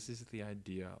finalize, and this is the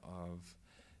idea of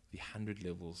the 100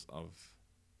 levels of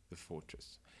the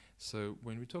fortress. So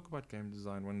when we talk about game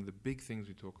design, one of the big things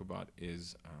we talk about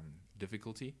is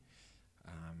difficulty.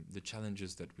 The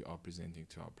challenges that we are presenting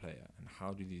to our player, and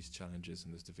how do these challenges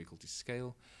and this difficulty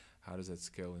scale? How does that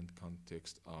scale in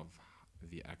context of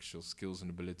the actual skills and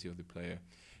ability of the player,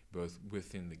 both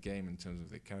within the game in terms of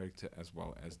their character, as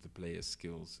well as the player's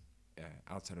skills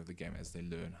outside of the game as they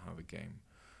learn how the game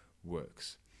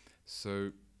works?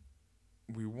 So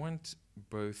we want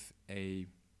both a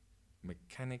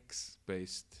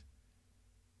mechanics-based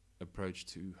approach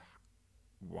to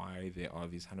why there are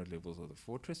these 100 levels of the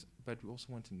fortress, but we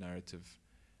also want a narrative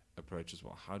approach as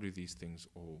well. How do these things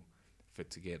all fit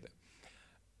together?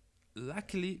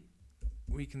 Luckily,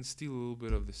 we can steal a little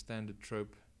bit of the standard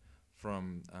trope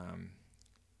from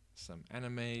some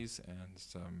animes and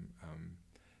some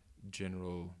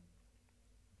general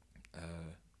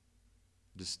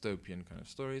dystopian kind of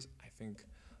stories. I think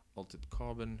Altered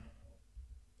Carbon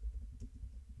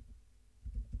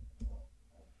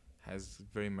has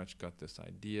very much got this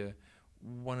idea.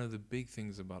 One of the big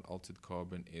things about Altered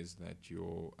Carbon is that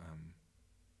your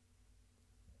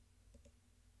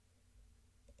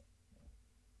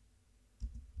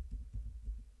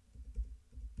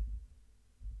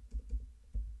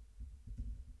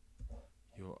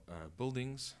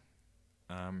buildings,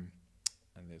 and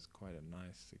there's quite a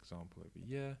nice example over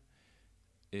here,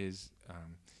 is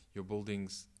your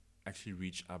buildings actually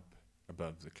reach up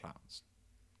above the clouds.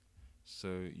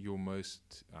 So your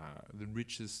most, the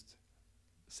richest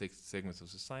segments of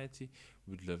society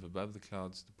would live above the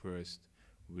clouds, the poorest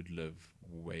would live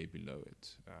way below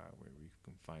it, where we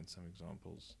can find some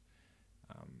examples.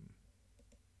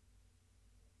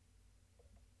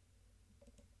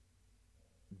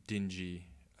 Dingy,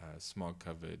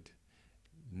 smog-covered,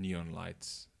 neon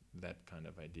lights, that kind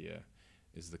of idea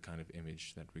is the kind of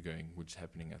image that we're going, which is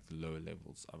happening at the lower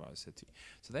levels of our city.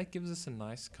 So that gives us a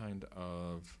nice kind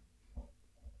of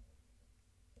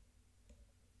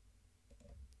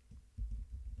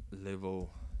level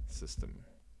system,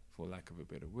 for lack of a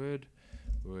better word,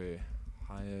 where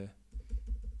higher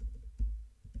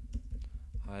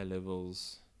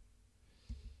levels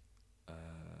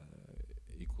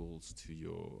equals to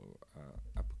your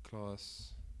upper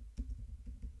class,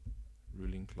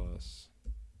 ruling class,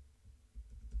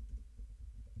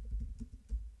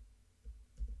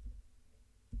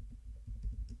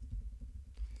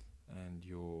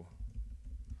 your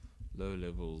low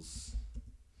levels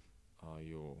are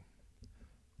your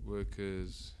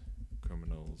workers,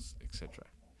 criminals, etc.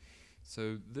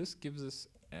 So this gives us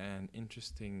an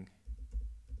interesting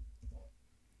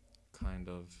kind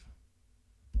of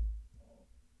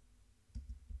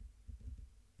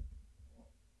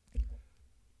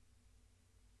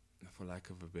for lack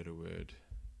of a better word,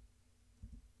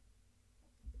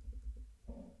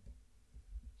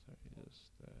 sorry,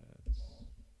 just that's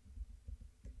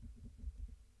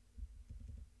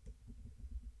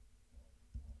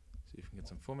see if we can get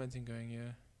some formatting going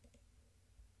here.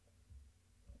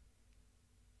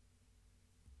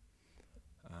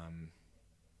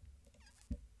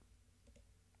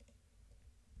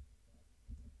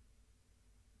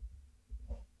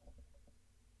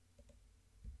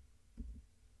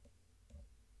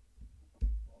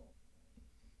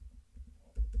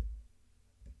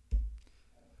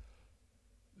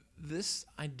 This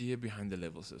idea behind the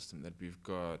level system, that we've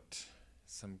got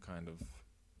some kind of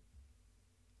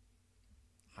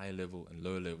high level and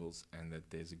low levels, and that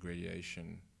there's a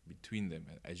gradation between them.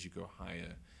 As you go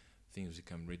higher, things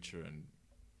become richer and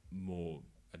more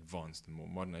advanced and more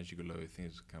modern. As you go lower,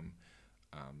 things become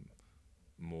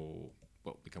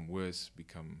become worse,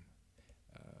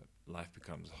 life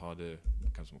becomes harder,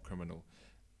 becomes more criminal.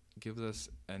 It gives us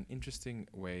an interesting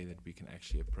way that we can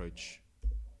actually approach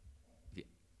the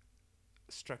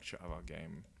structure of our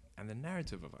game and the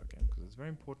narrative of our game, because it's very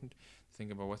important to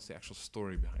think about what's the actual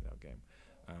story behind our game.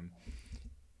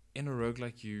 In a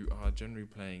roguelike, you are generally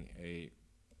playing a,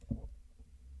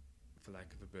 for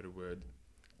lack of a better word,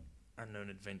 unknown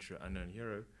adventurer, unknown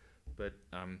hero, but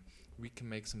we can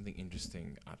make something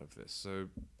interesting out of this. So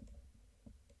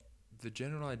the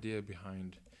general idea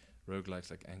behind roguelikes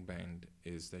like Angband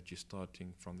is that you're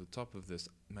starting from the top of this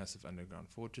massive underground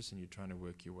fortress and you're trying to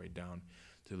work your way down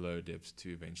to lower depths to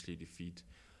eventually defeat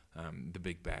the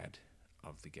big bad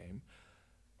of the game.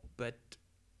 But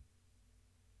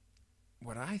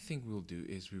what I think we'll do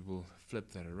is we will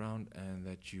flip that around, and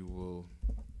that you will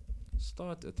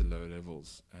start at the low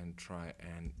levels and try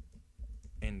and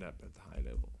end up at the high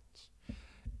levels.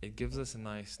 It gives us a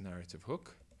nice narrative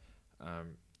hook.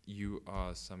 You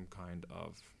are some kind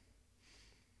of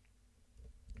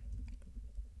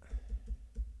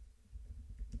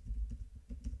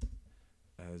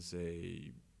as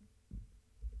a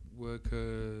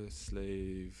worker,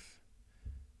 slave,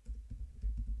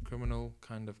 criminal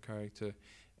kind of character,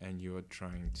 and you are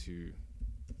trying to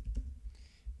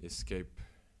escape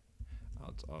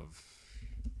out of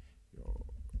your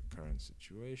current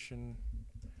situation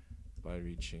by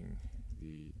reaching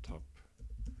the top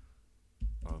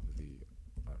of the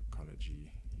arcology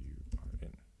you are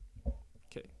in.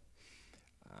 Okay,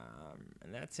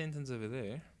 and that sentence over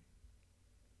there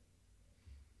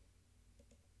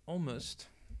almost,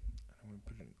 I'm going to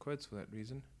put it in quotes for that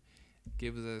reason,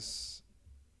 gives us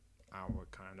our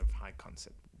kind of high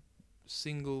concept,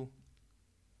 single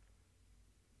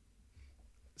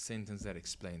sentence that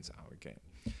explains our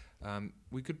game.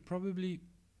 We could probably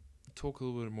talk a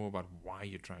little bit more about why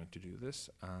you're trying to do this,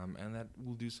 and that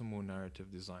we'll do some more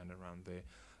narrative design around there.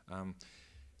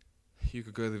 You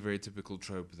could go the very typical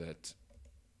trope that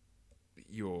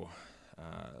your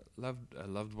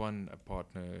loved one, a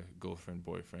partner, girlfriend,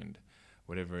 boyfriend,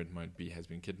 whatever it might be, has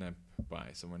been kidnapped by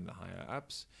someone in the higher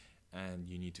ups, and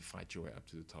you need to fight your way up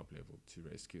to the top level to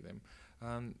rescue them.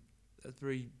 That's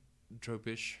very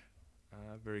trope-ish,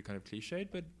 very kind of cliched,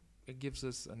 but it gives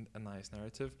us a nice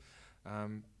narrative.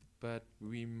 But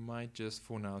we might just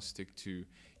for now stick to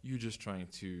you just trying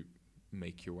to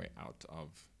make your way out of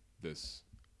this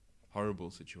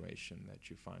horrible situation that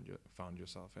you found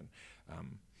yourself in.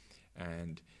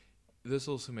 And this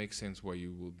also makes sense why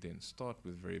you will then start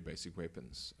with very basic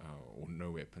weapons, or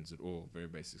no weapons at all, very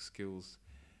basic skills,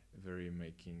 very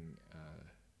making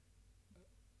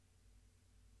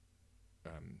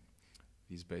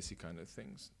these basic kind of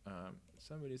things.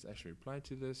 Somebody's actually replied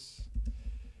to this.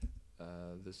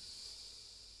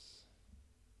 This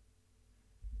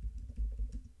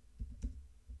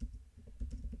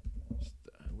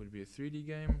would be a 3D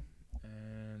game,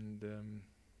 and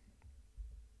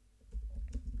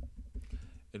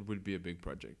it would be a big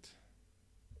project.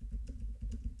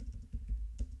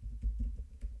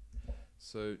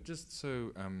 So just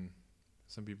so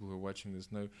some people who are watching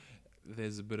this know,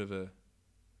 there's a bit of a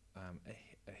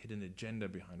hidden agenda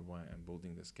behind why I'm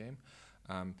building this game.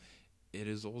 It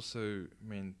is also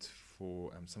meant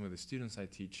for some of the students I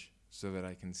teach, so that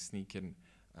I can sneak in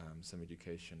some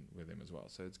education with them as well.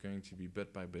 So it's going to be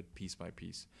bit by bit, piece by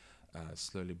piece,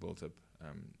 slowly built up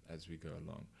as we go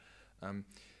along.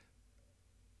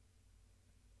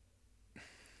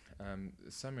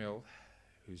 Samuel,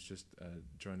 who's just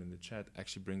joined in the chat,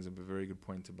 actually brings up a very good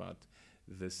point about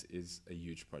this is a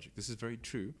huge project. This is very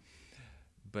true,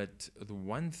 but the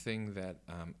one thing that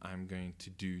I'm going to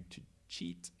do to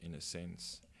cheat, in a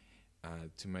sense,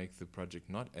 to make the project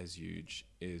not as huge,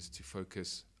 is to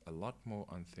focus a lot more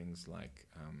on things like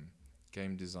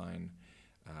game design,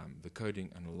 the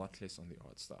coding, and a lot less on the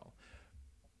art style.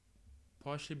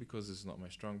 Partially because this is not my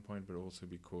strong point, but also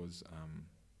because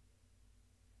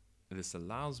this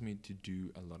allows me to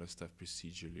do a lot of stuff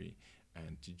procedurally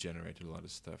and to generate a lot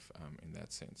of stuff in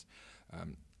that sense.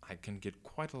 I can get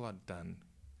quite a lot done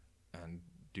and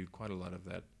do quite a lot of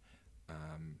that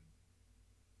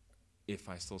if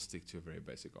I still stick to a very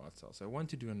basic art style. So I want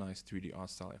to do a nice 3D art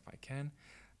style if I can,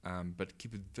 but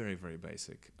keep it very, very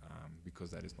basic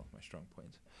because that is not my strong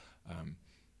point.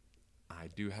 I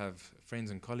do have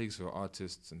friends and colleagues who are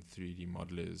artists and 3D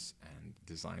modelers and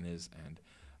designers, and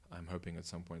I'm hoping at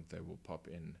some point they will pop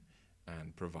in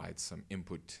and provide some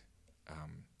input,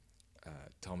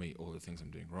 tell me all the things I'm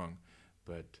doing wrong,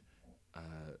 but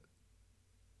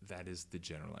that is the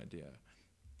general idea.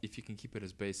 If you can keep it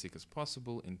as basic as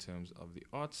possible in terms of the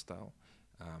art style,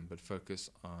 but focus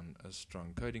on a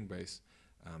strong coding base,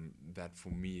 that for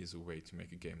me is a way to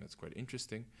make a game that's quite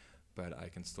interesting, but I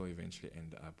can still eventually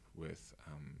end up with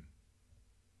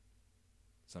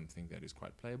something that is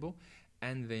quite playable,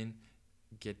 and then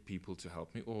get people to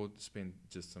help me, or spend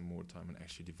just some more time on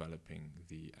actually developing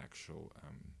the actual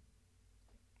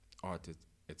art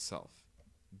itself,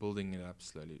 building it up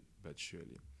slowly but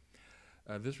surely.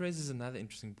 This raises another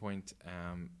interesting point,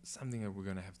 something that we're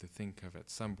going to have to think of at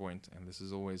some point, and this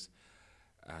is always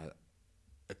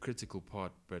a critical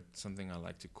part, but something I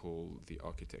like to call the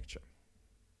architecture.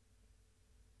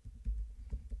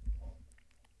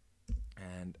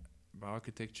 And by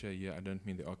architecture here, I don't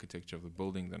mean the architecture of the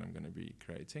building that I'm going to be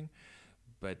creating,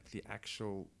 but the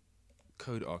actual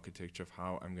code architecture of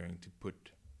how I'm going to put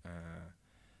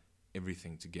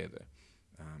everything together.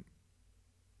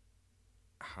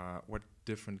 What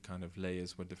different kind of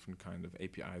layers, what different kind of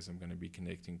APIs I'm going to be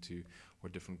connecting to,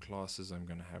 what different classes I'm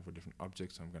going to have, what different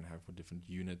objects I'm going to have, what different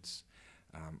units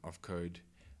of code,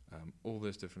 all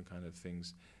those different kind of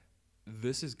things.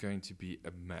 This is going to be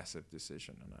a massive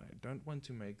decision, and I don't want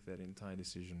to make that entire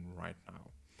decision right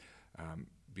now,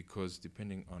 because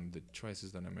depending on the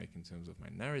choices that I make in terms of my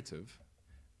narrative,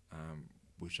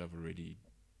 which I've already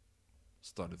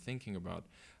started thinking about,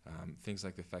 things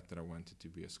like the fact that I want it to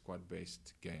be a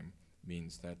squad-based game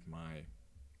means that my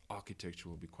architecture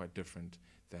will be quite different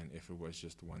than if it was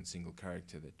just one single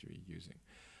character that you're using.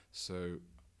 So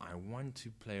I want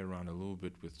to play around a little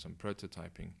bit with some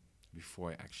prototyping before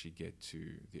I actually get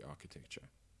to the architecture.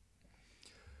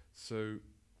 So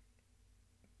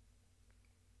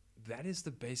that is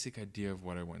the basic idea of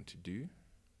what I want to do.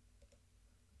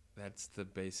 That's the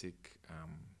basic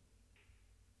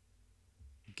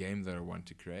game that I want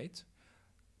to create.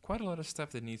 Quite a lot of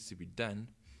stuff that needs to be done,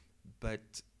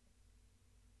 but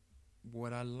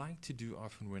what I like to do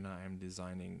often when I am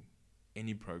designing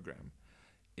any program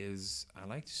is I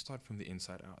like to start from the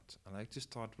inside out. I like to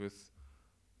start with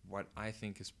what I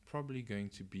think is probably going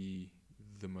to be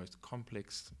the most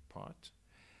complex part.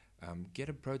 Get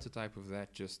a prototype of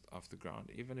that just off the ground,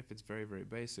 even if it's very, very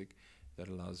basic. That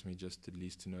allows me just at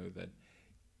least to know that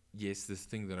yes, this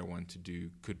thing that I want to do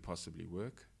could possibly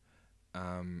work,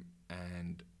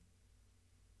 and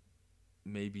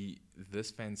maybe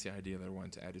this fancy idea that I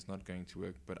want to add is not going to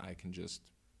work, but I can just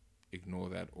ignore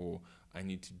that, or I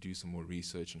need to do some more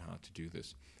research on how to do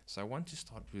this. So I want to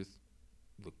start with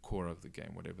the core of the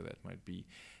game, whatever that might be.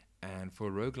 And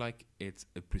for roguelike, it's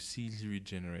a procedurally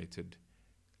generated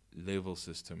level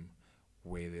system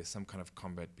where there's some kind of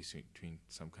combat between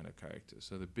some kind of characters.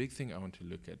 So the big thing I want to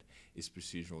look at is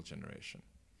procedural generation.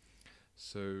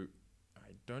 So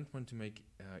I don't want to make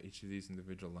each of these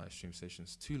individual live stream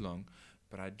sessions too long,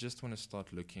 but I just want to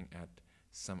start looking at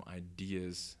some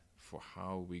ideas for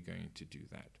how we're going to do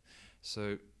that.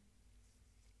 So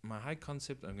my high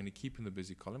concept I'm going to keep in the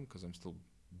busy column because I'm still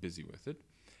busy with it,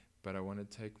 but I want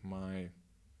to take my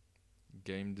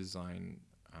game design,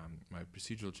 my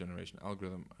procedural generation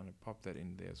algorithm, and I pop that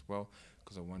in there as well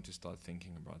because I want to start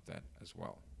thinking about that as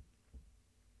well.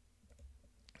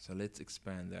 So let's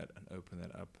expand that and open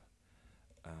that up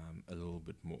a little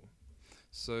bit more.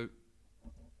 So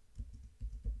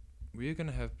we're going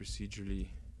to have procedurally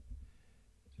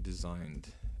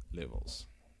designed levels.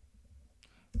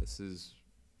 This is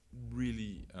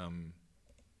really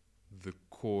the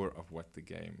core of what the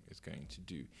game is going to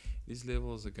do. These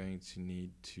levels are going to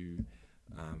need to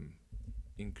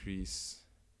increase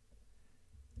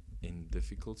in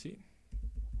difficulty.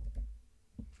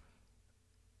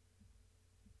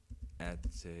 at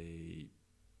a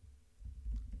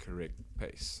correct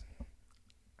pace.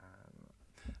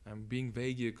 I'm being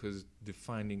vague here because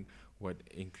defining what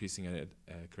increasing at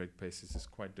a correct pace is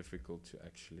quite difficult to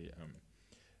actually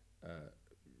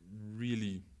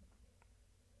really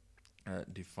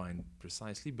define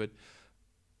precisely, but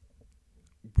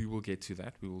we will get to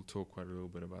that. We will talk quite a little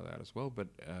bit about that as well, but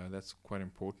that's quite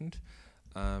important.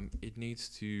 It needs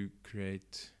to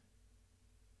create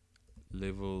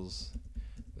levels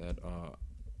that are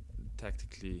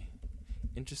tactically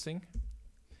interesting.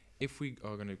 If we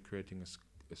are going to creating a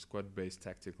squad-based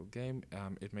tactical game,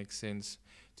 it makes sense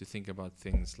to think about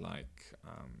things like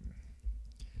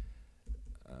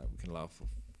we can allow for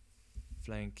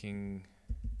flanking,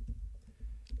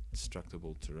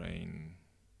 destructible terrain,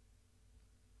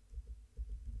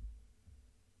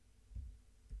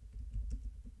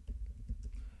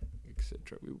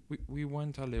 etc. We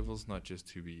want our levels not just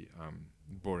to be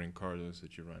boring corridors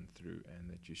that you run through and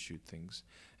that you shoot things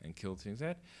and kill things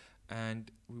at,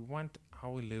 and we want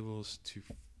our levels to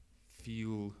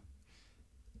feel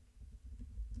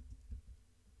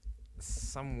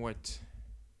somewhat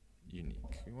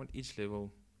unique. We want each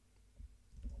level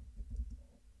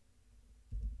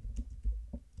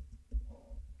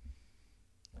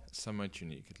somewhat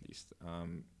unique, at least.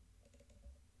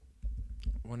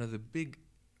 One of the big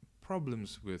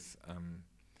problems with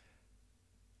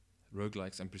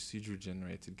roguelikes and procedural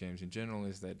generated games in general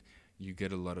is that you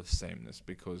get a lot of sameness,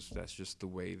 because that's just the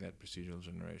way that procedural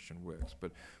generation works.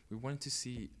 But we want to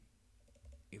see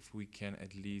if we can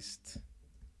at least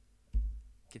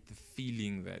get the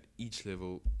feeling that each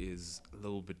level is a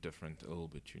little bit different, a little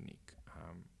bit unique.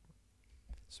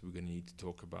 So we're going to need to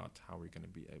talk about how we're going to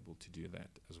be able to do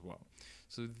that as well.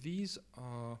 So these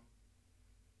are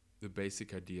the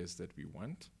basic ideas that we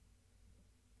want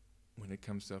when it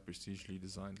comes to our procedurally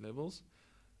designed levels.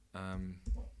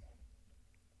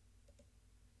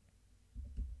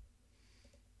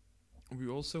 We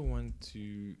also want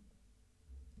to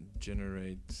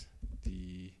generate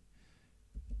the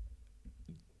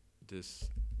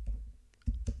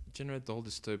whole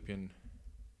dystopian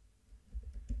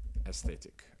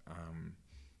aesthetic.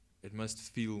 It must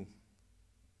feel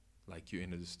like you're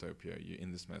in a dystopia, you're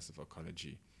in this massive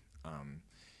arcology.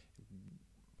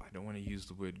 I don't want to use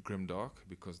the word grimdark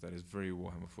because that is very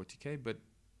Warhammer 40k, but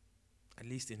at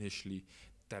least initially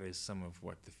that is some of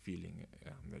what the feeling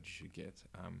that you should get.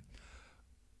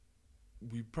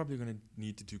 We're probably going to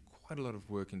need to do quite a lot of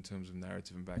work in terms of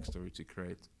narrative and backstory to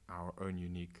create our own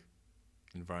unique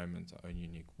environment, our own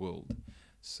unique world.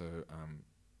 So,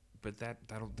 but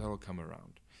that'll come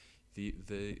around.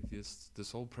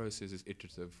 This whole process is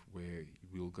iterative, where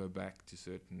we'll go back to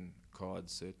certain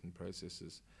cards, certain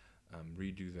processes,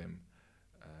 redo them.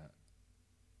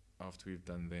 After we've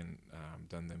done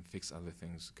them, fix other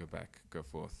things, go back, go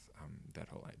forth. That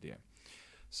whole idea.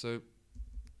 So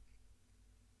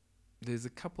there's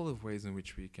a couple of ways in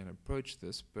which we can approach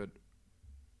this, but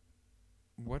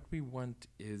what we want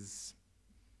is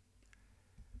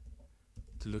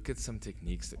to look at some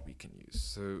techniques that we can use.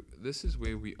 So this is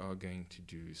where we are going to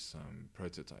do some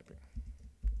prototyping.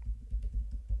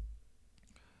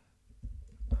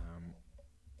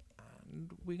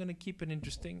 And we're going to keep it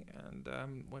interesting, and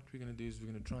what we're going to do is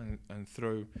we're going to try and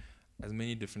throw as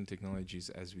many different technologies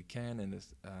as we can, and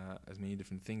as many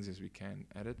different things as we can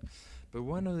at it. But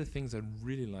one of the things I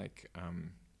really like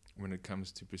when it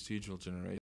comes to procedural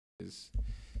generation is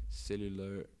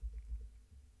cellular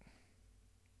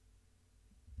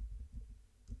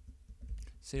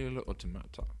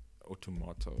automata.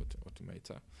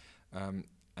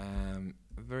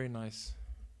 Very nice,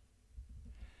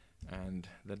 and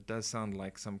that does sound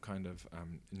like some kind of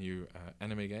new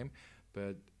anime game,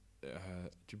 but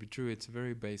to be true, it's a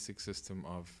very basic system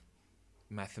of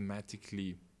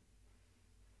mathematically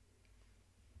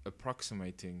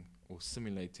approximating or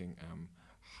simulating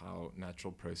how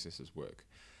natural processes work.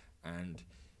 And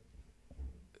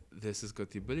this has got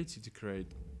the ability to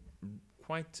create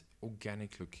quite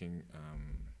organic looking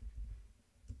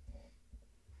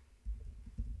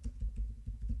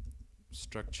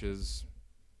structures,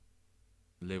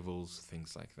 levels,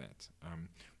 things like that.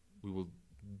 We will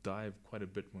dive quite a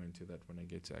bit more into that when I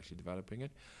get to actually developing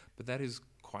it, but that is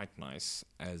quite nice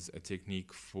as a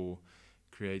technique for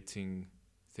creating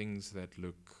things that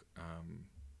look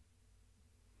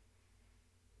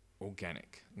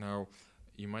organic. Now,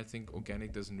 you might think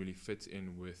organic doesn't really fit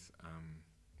in with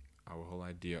our whole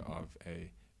idea of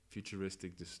a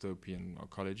futuristic dystopian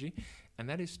arcology, and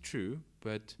that is true,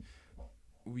 but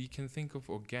we can think of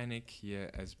organic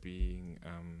here as being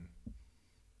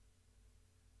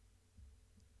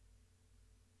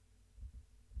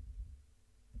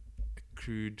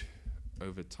accrued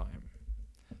over time.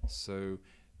 So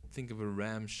think of a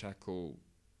ramshackle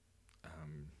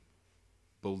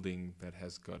building that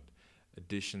has got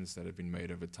additions that have been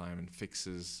made over time and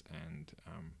fixes and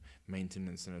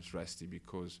maintenance, and it's rusty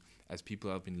because as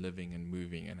people have been living and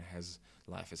moving and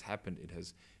life has happened, it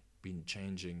has been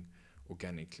changing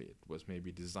organically. It was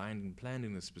maybe designed and planned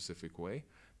in a specific way,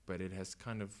 but it has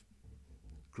kind of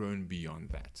grown beyond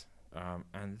that.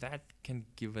 And that can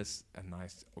give us a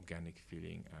nice organic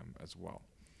feeling as well.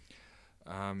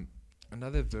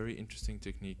 Another very interesting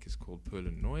technique is called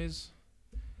Perlin noise,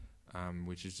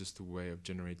 which is just a way of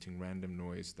generating random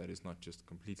noise that is not just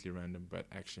completely random, but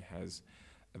actually has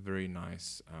a very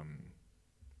nice,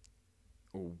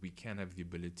 or we can have the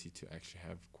ability to actually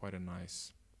have quite a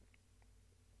nice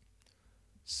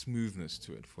smoothness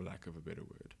to it, for lack of a better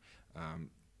word.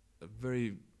 A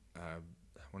very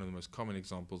one of the most common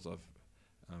examples of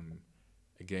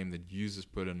a game that uses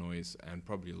Perlin noise, and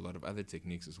probably a lot of other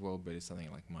techniques as well, but it's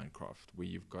something like Minecraft, where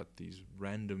you've got these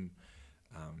random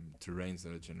terrains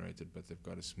that are generated, but they've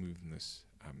got a smoothness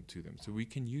to them. So we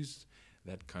can use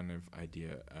that kind of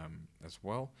idea as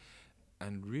well.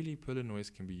 And really, Perlin noise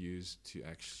can be used to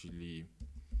actually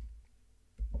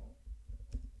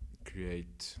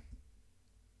create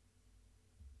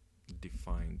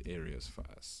defined areas for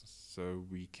us. So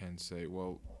we can say,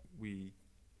 well, we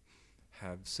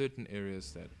have certain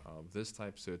areas that are of this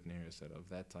type, certain areas that are of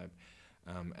that type,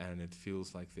 and it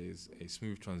feels like there's a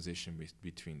smooth transition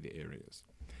between the areas.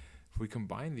 If we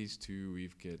combine these two,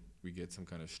 we get some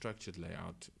kind of structured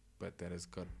layout, but that has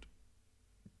got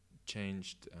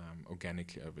changed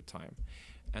organically over time.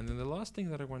 And then the last thing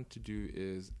that I want to do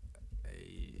is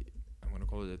I'm going to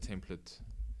call it a template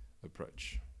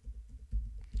approach.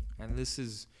 And this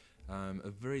is a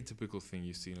very typical thing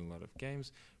you see in a lot of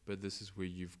games, but this is where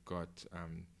you've got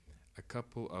a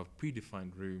couple of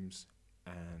predefined rooms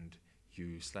and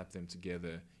you slap them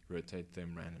together, rotate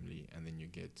them randomly, and then you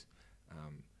get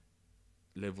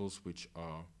levels which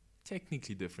are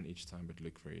technically different each time but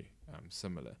look very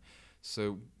similar.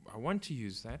 So I want to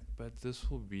use that, but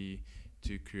this will be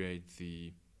to create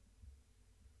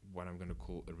what I'm going to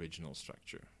call original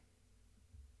structure.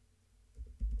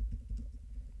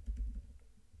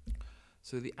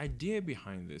 So the idea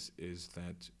behind this is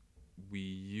that we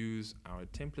use our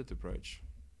template approach.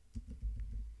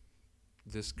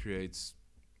 This creates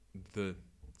the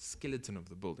skeleton of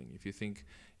the building. If you think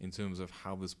in terms of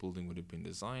how this building would have been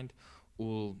designed,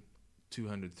 all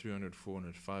 200, 300,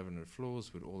 400, 500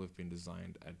 floors would all have been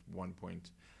designed at one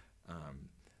point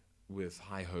with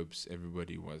high hopes.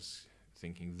 Everybody was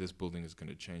thinking this building is going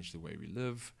to change the way we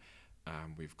live.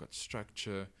 We've got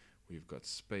structure. We've got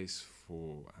space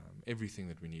for everything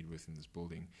that we need within this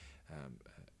building.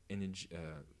 Energy,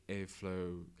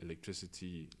 airflow,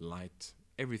 electricity, light,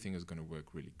 everything is going to work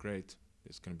really great.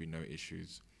 There's going to be no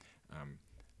issues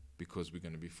because we're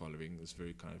going to be following this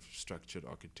very kind of structured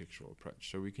architectural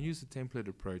approach. So we can use the template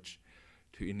approach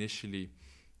to initially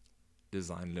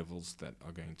design levels that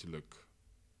are going to look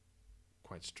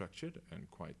quite structured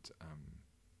and quite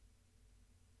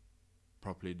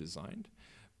properly designed.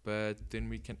 But then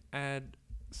we can add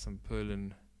some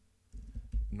Perlin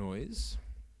noise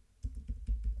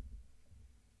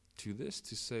to this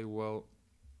to say, well,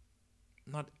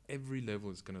 not every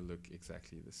level is going to look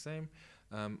exactly the same.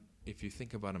 If you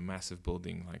think about a massive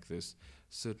building like this,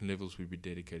 certain levels will be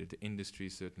dedicated to industry,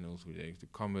 certain levels will be dedicated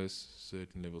to commerce,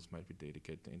 certain levels might be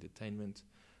dedicated to entertainment,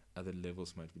 other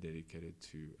levels might be dedicated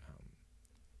to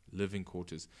living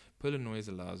quarters. Perlin noise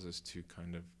allows us to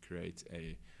kind of create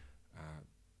a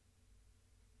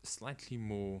slightly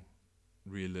more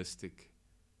realistic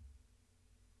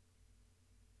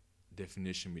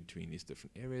definition between these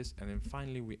different areas. And then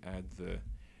finally we add the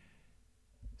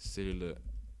cellular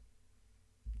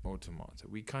automata.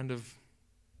 We kind of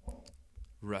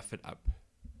rough it up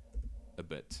a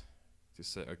bit to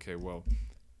say, okay, well,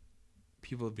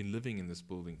 people have been living in this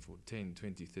building for 10,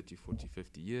 20, 30, 40,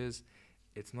 50 years.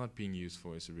 It's not being used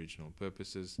for its original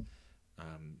purposes.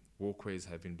 Walkways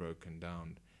have been broken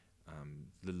down.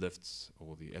 The lifts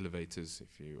or the elevators,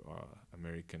 if you are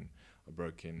American, are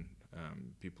broken.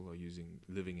 People are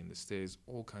living in the stairs.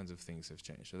 All kinds of things have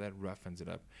changed. So that roughens it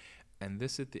up. And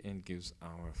this at the end gives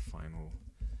our final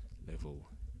level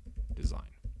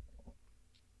design,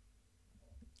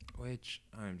 which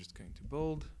I'm just going to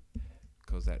bold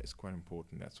because that is quite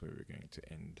important. That's where we're going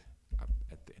to end up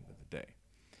at the end of the day.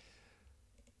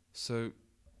 So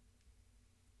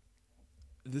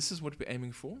this is what we're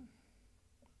aiming for.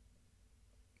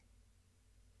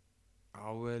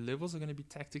 Our levels are going to be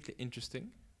tactically interesting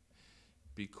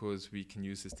because we can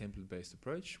use this template-based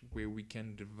approach where we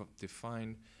can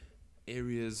define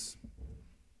areas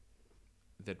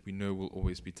that we know will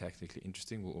always be technically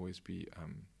interesting, will always be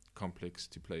complex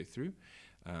to play through.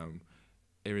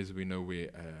 Areas we know where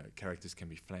characters can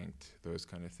be flanked, those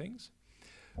kind of things.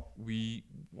 We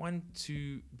want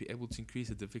to be able to increase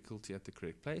the difficulty at the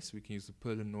correct place. We can use the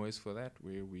Perlin noise for that,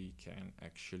 where we can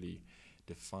actually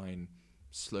define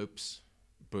slopes,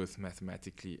 both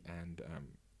mathematically and,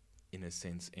 in a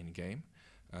sense, in game.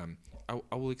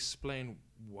 I will explain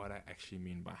what I actually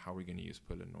mean by how we're going to use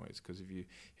Perlin noise, because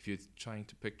if you're trying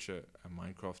to picture a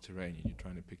Minecraft terrain and you're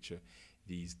trying to picture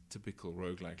these typical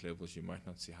roguelike levels, you might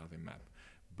not see how they map.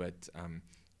 But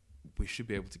we should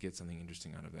be able to get something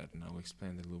interesting out of that, and I'll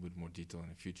explain that in a little bit more detail in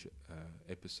a future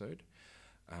episode.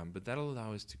 But that'll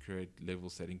allow us to create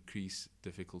levels that increase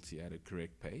difficulty at a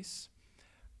correct pace.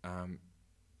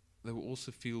 They will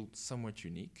also feel somewhat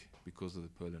unique because of the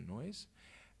Perlin noise.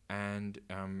 And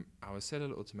our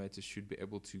cellular automators should be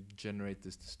able to generate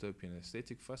this dystopian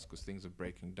aesthetic for us, because things are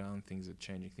breaking down, things are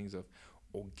changing, things have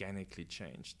organically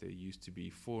changed. There used to be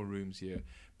 4 rooms here,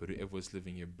 but whoever was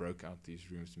living here broke out these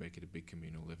rooms to make it a big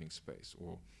communal living space.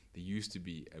 Or there used to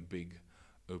be a big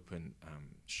open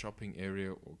shopping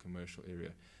area or commercial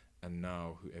area, and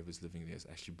now whoever's living there has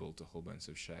actually built a whole bunch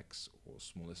of shacks or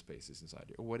smaller spaces inside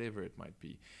it, or whatever it might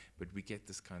be. But we get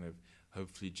this kind of,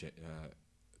 hopefully,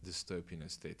 dystopian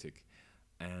aesthetic.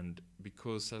 And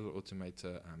because Cellular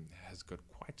Automator has got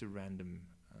quite a random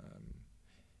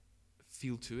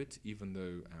feel to it, even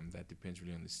though that depends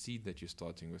really on the seed that you're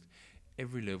starting with,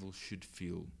 every level should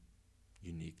feel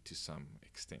unique to some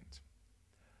extent.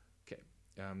 Okay,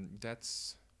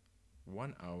 that's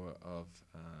 1 hour of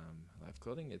live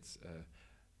coding. It's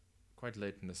quite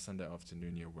late in the Sunday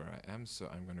afternoon here where I am, so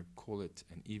I'm going to call it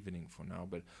an evening for now,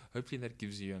 but hopefully that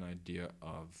gives you an idea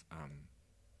of a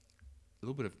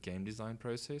little bit of game design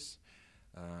process,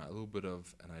 a little bit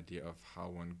of an idea of how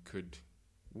one could,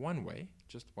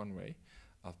 just one way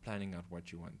of planning out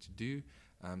what you want to do.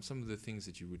 Some of the things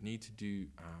that you would need to do,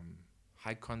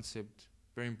 high concept,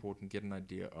 very important, get an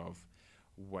idea of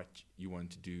what you want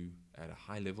to do at a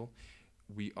high level.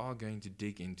 We are going to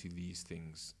dig into these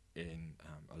things in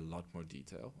a lot more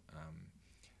detail.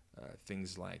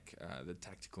 Things like the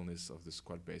tacticalness of the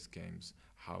squad-based games,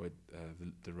 how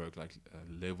the roguelike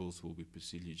levels will be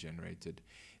procedurally generated,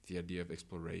 the idea of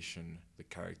exploration, the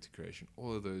character creation,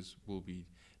 all of those will be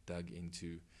dug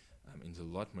into a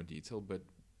lot more detail, but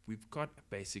we've got a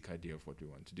basic idea of what we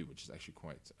want to do, which is actually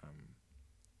quite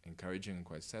encouraging and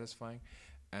quite satisfying.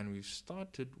 And we've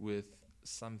started with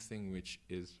something which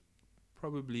is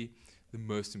probably the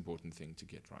most important thing to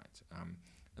get right.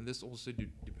 And this also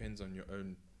depends on your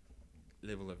own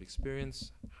level of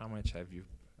experience. How much have you,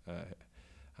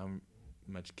 how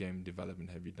much game development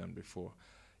have you done before?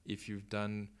 If you've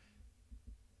done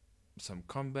some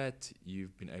combat,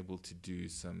 you've been able to do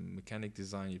some mechanic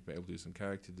design, you've been able to do some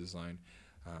character design.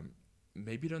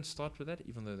 Maybe don't start with that,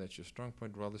 even though that's your strong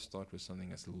point. Rather start with something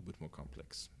that's a little bit more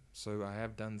complex. So I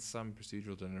have done some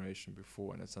procedural generation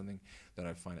before, and it's something that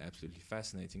I find absolutely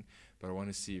fascinating, but I want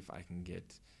to see if I can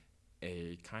get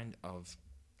a kind of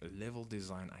level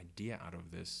design idea out of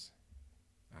this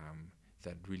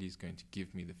that really is going to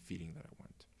give me the feeling that I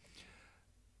want.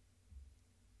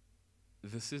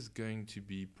 This is going to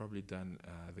be probably done,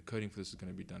 the coding for this is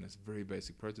going to be done as a very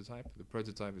basic prototype. The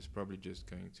prototype is probably just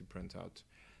going to print out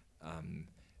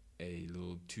a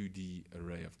little 2D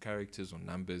array of characters or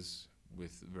numbers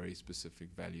with very specific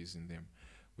values in them,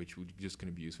 which we're just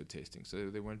going to be used for testing. So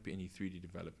there won't be any 3D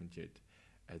development yet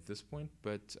at this point,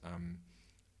 but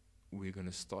we're going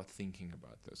to start thinking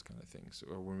about those kind of things.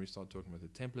 Or when we start talking about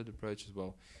the template approach as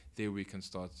well, there we can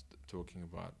start talking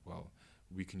about, well,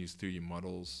 we can use 3D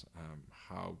models,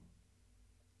 how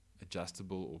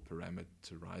adjustable or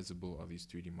parameterizable are these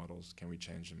 3D models, can we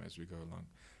change them as we go along,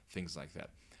 things like that.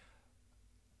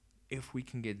 If we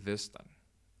can get this done,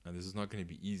 and this is not going to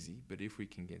be easy, but if we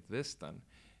can get this done,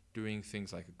 doing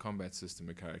things like a combat system,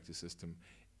 a character system,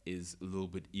 is a little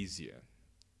bit easier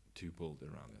to build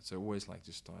around it. So I always like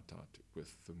to start out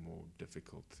with the more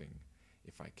difficult thing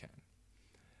if I can.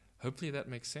 Hopefully that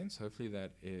makes sense. Hopefully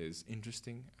that is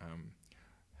interesting.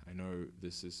 I know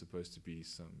this is supposed to be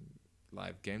some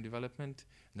live game development,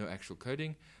 no actual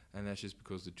coding, and that's just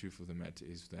because the truth of the matter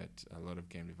is that a lot of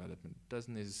game development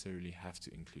doesn't necessarily have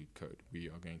to include code. We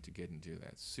are going to get into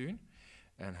that soon,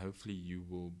 and hopefully you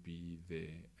will be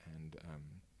there and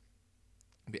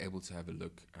be able to have a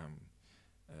look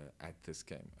at this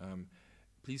game.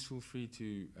 Please feel free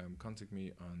to contact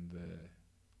me on the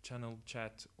channel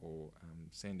chat or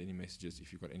send any messages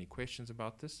if you've got any questions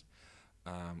about this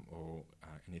or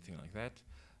anything like that.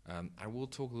 I will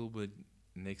talk a little bit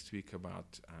next week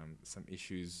about some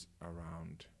issues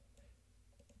around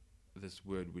this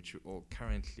word which we all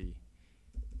currently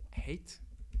hate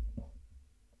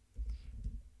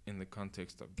in the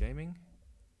context of gaming.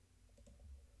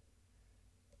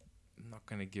 I'm not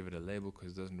going to give it a label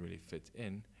because it doesn't really fit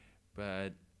in,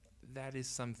 but that is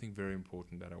something very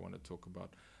important that I want to talk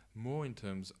about more in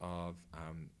terms of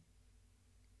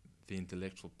the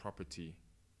intellectual property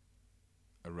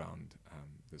around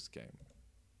this game.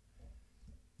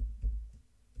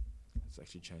 Let's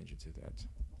actually change it to that.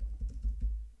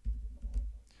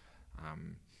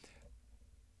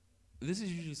 This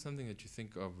is usually something that you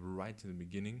think of right in the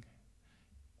beginning,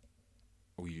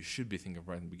 or you should be thinking of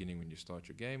right in the beginning when you start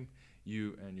your game.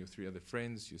 You and your 3 other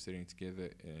friends, you're sitting together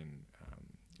in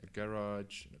a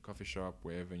garage, in a coffee shop,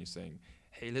 wherever, and you're saying,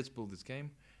 hey, let's build this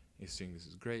game. You're saying this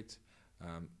is great.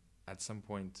 At some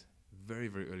point, very,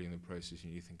 very early in the process,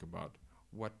 you need to think about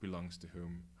what belongs to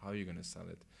whom, how are you going to sell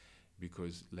it,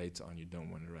 because later on you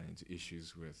don't want to run into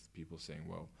issues with people saying,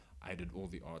 well, I did all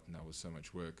the art and that was so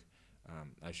much work.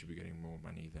 I should be getting more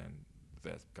money than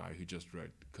that guy who just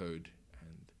wrote the code,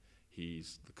 and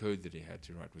the code that he had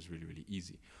to write was really, really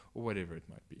easy, or whatever it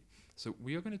might be. So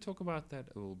we are going to talk about that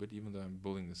a little bit. Even though I'm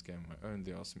building this game on my own,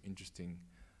 there are some interesting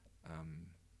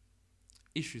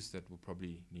issues that will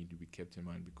probably need to be kept in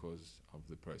mind because of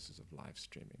the process of live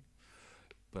streaming.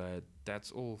 But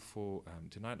that's all for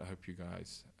tonight. I hope you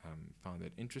guys found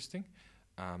that interesting.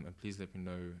 And please let me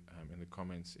know in the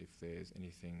comments if there's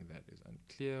anything that is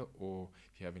unclear, or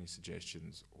if you have any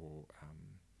suggestions, or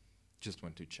just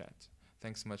want to chat.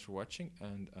 Thanks so much for watching,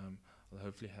 and I'll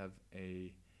hopefully have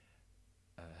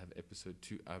episode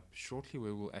 2 up shortly,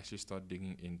 where we'll actually start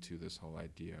digging into this whole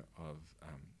idea of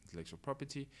intellectual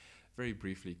property very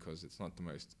briefly, because it's not the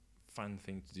most fun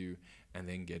thing to do, and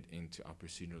then get into our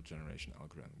procedural generation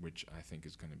algorithm, which I think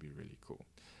is going to be really cool.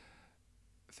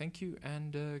 Thank you,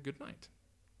 and good night.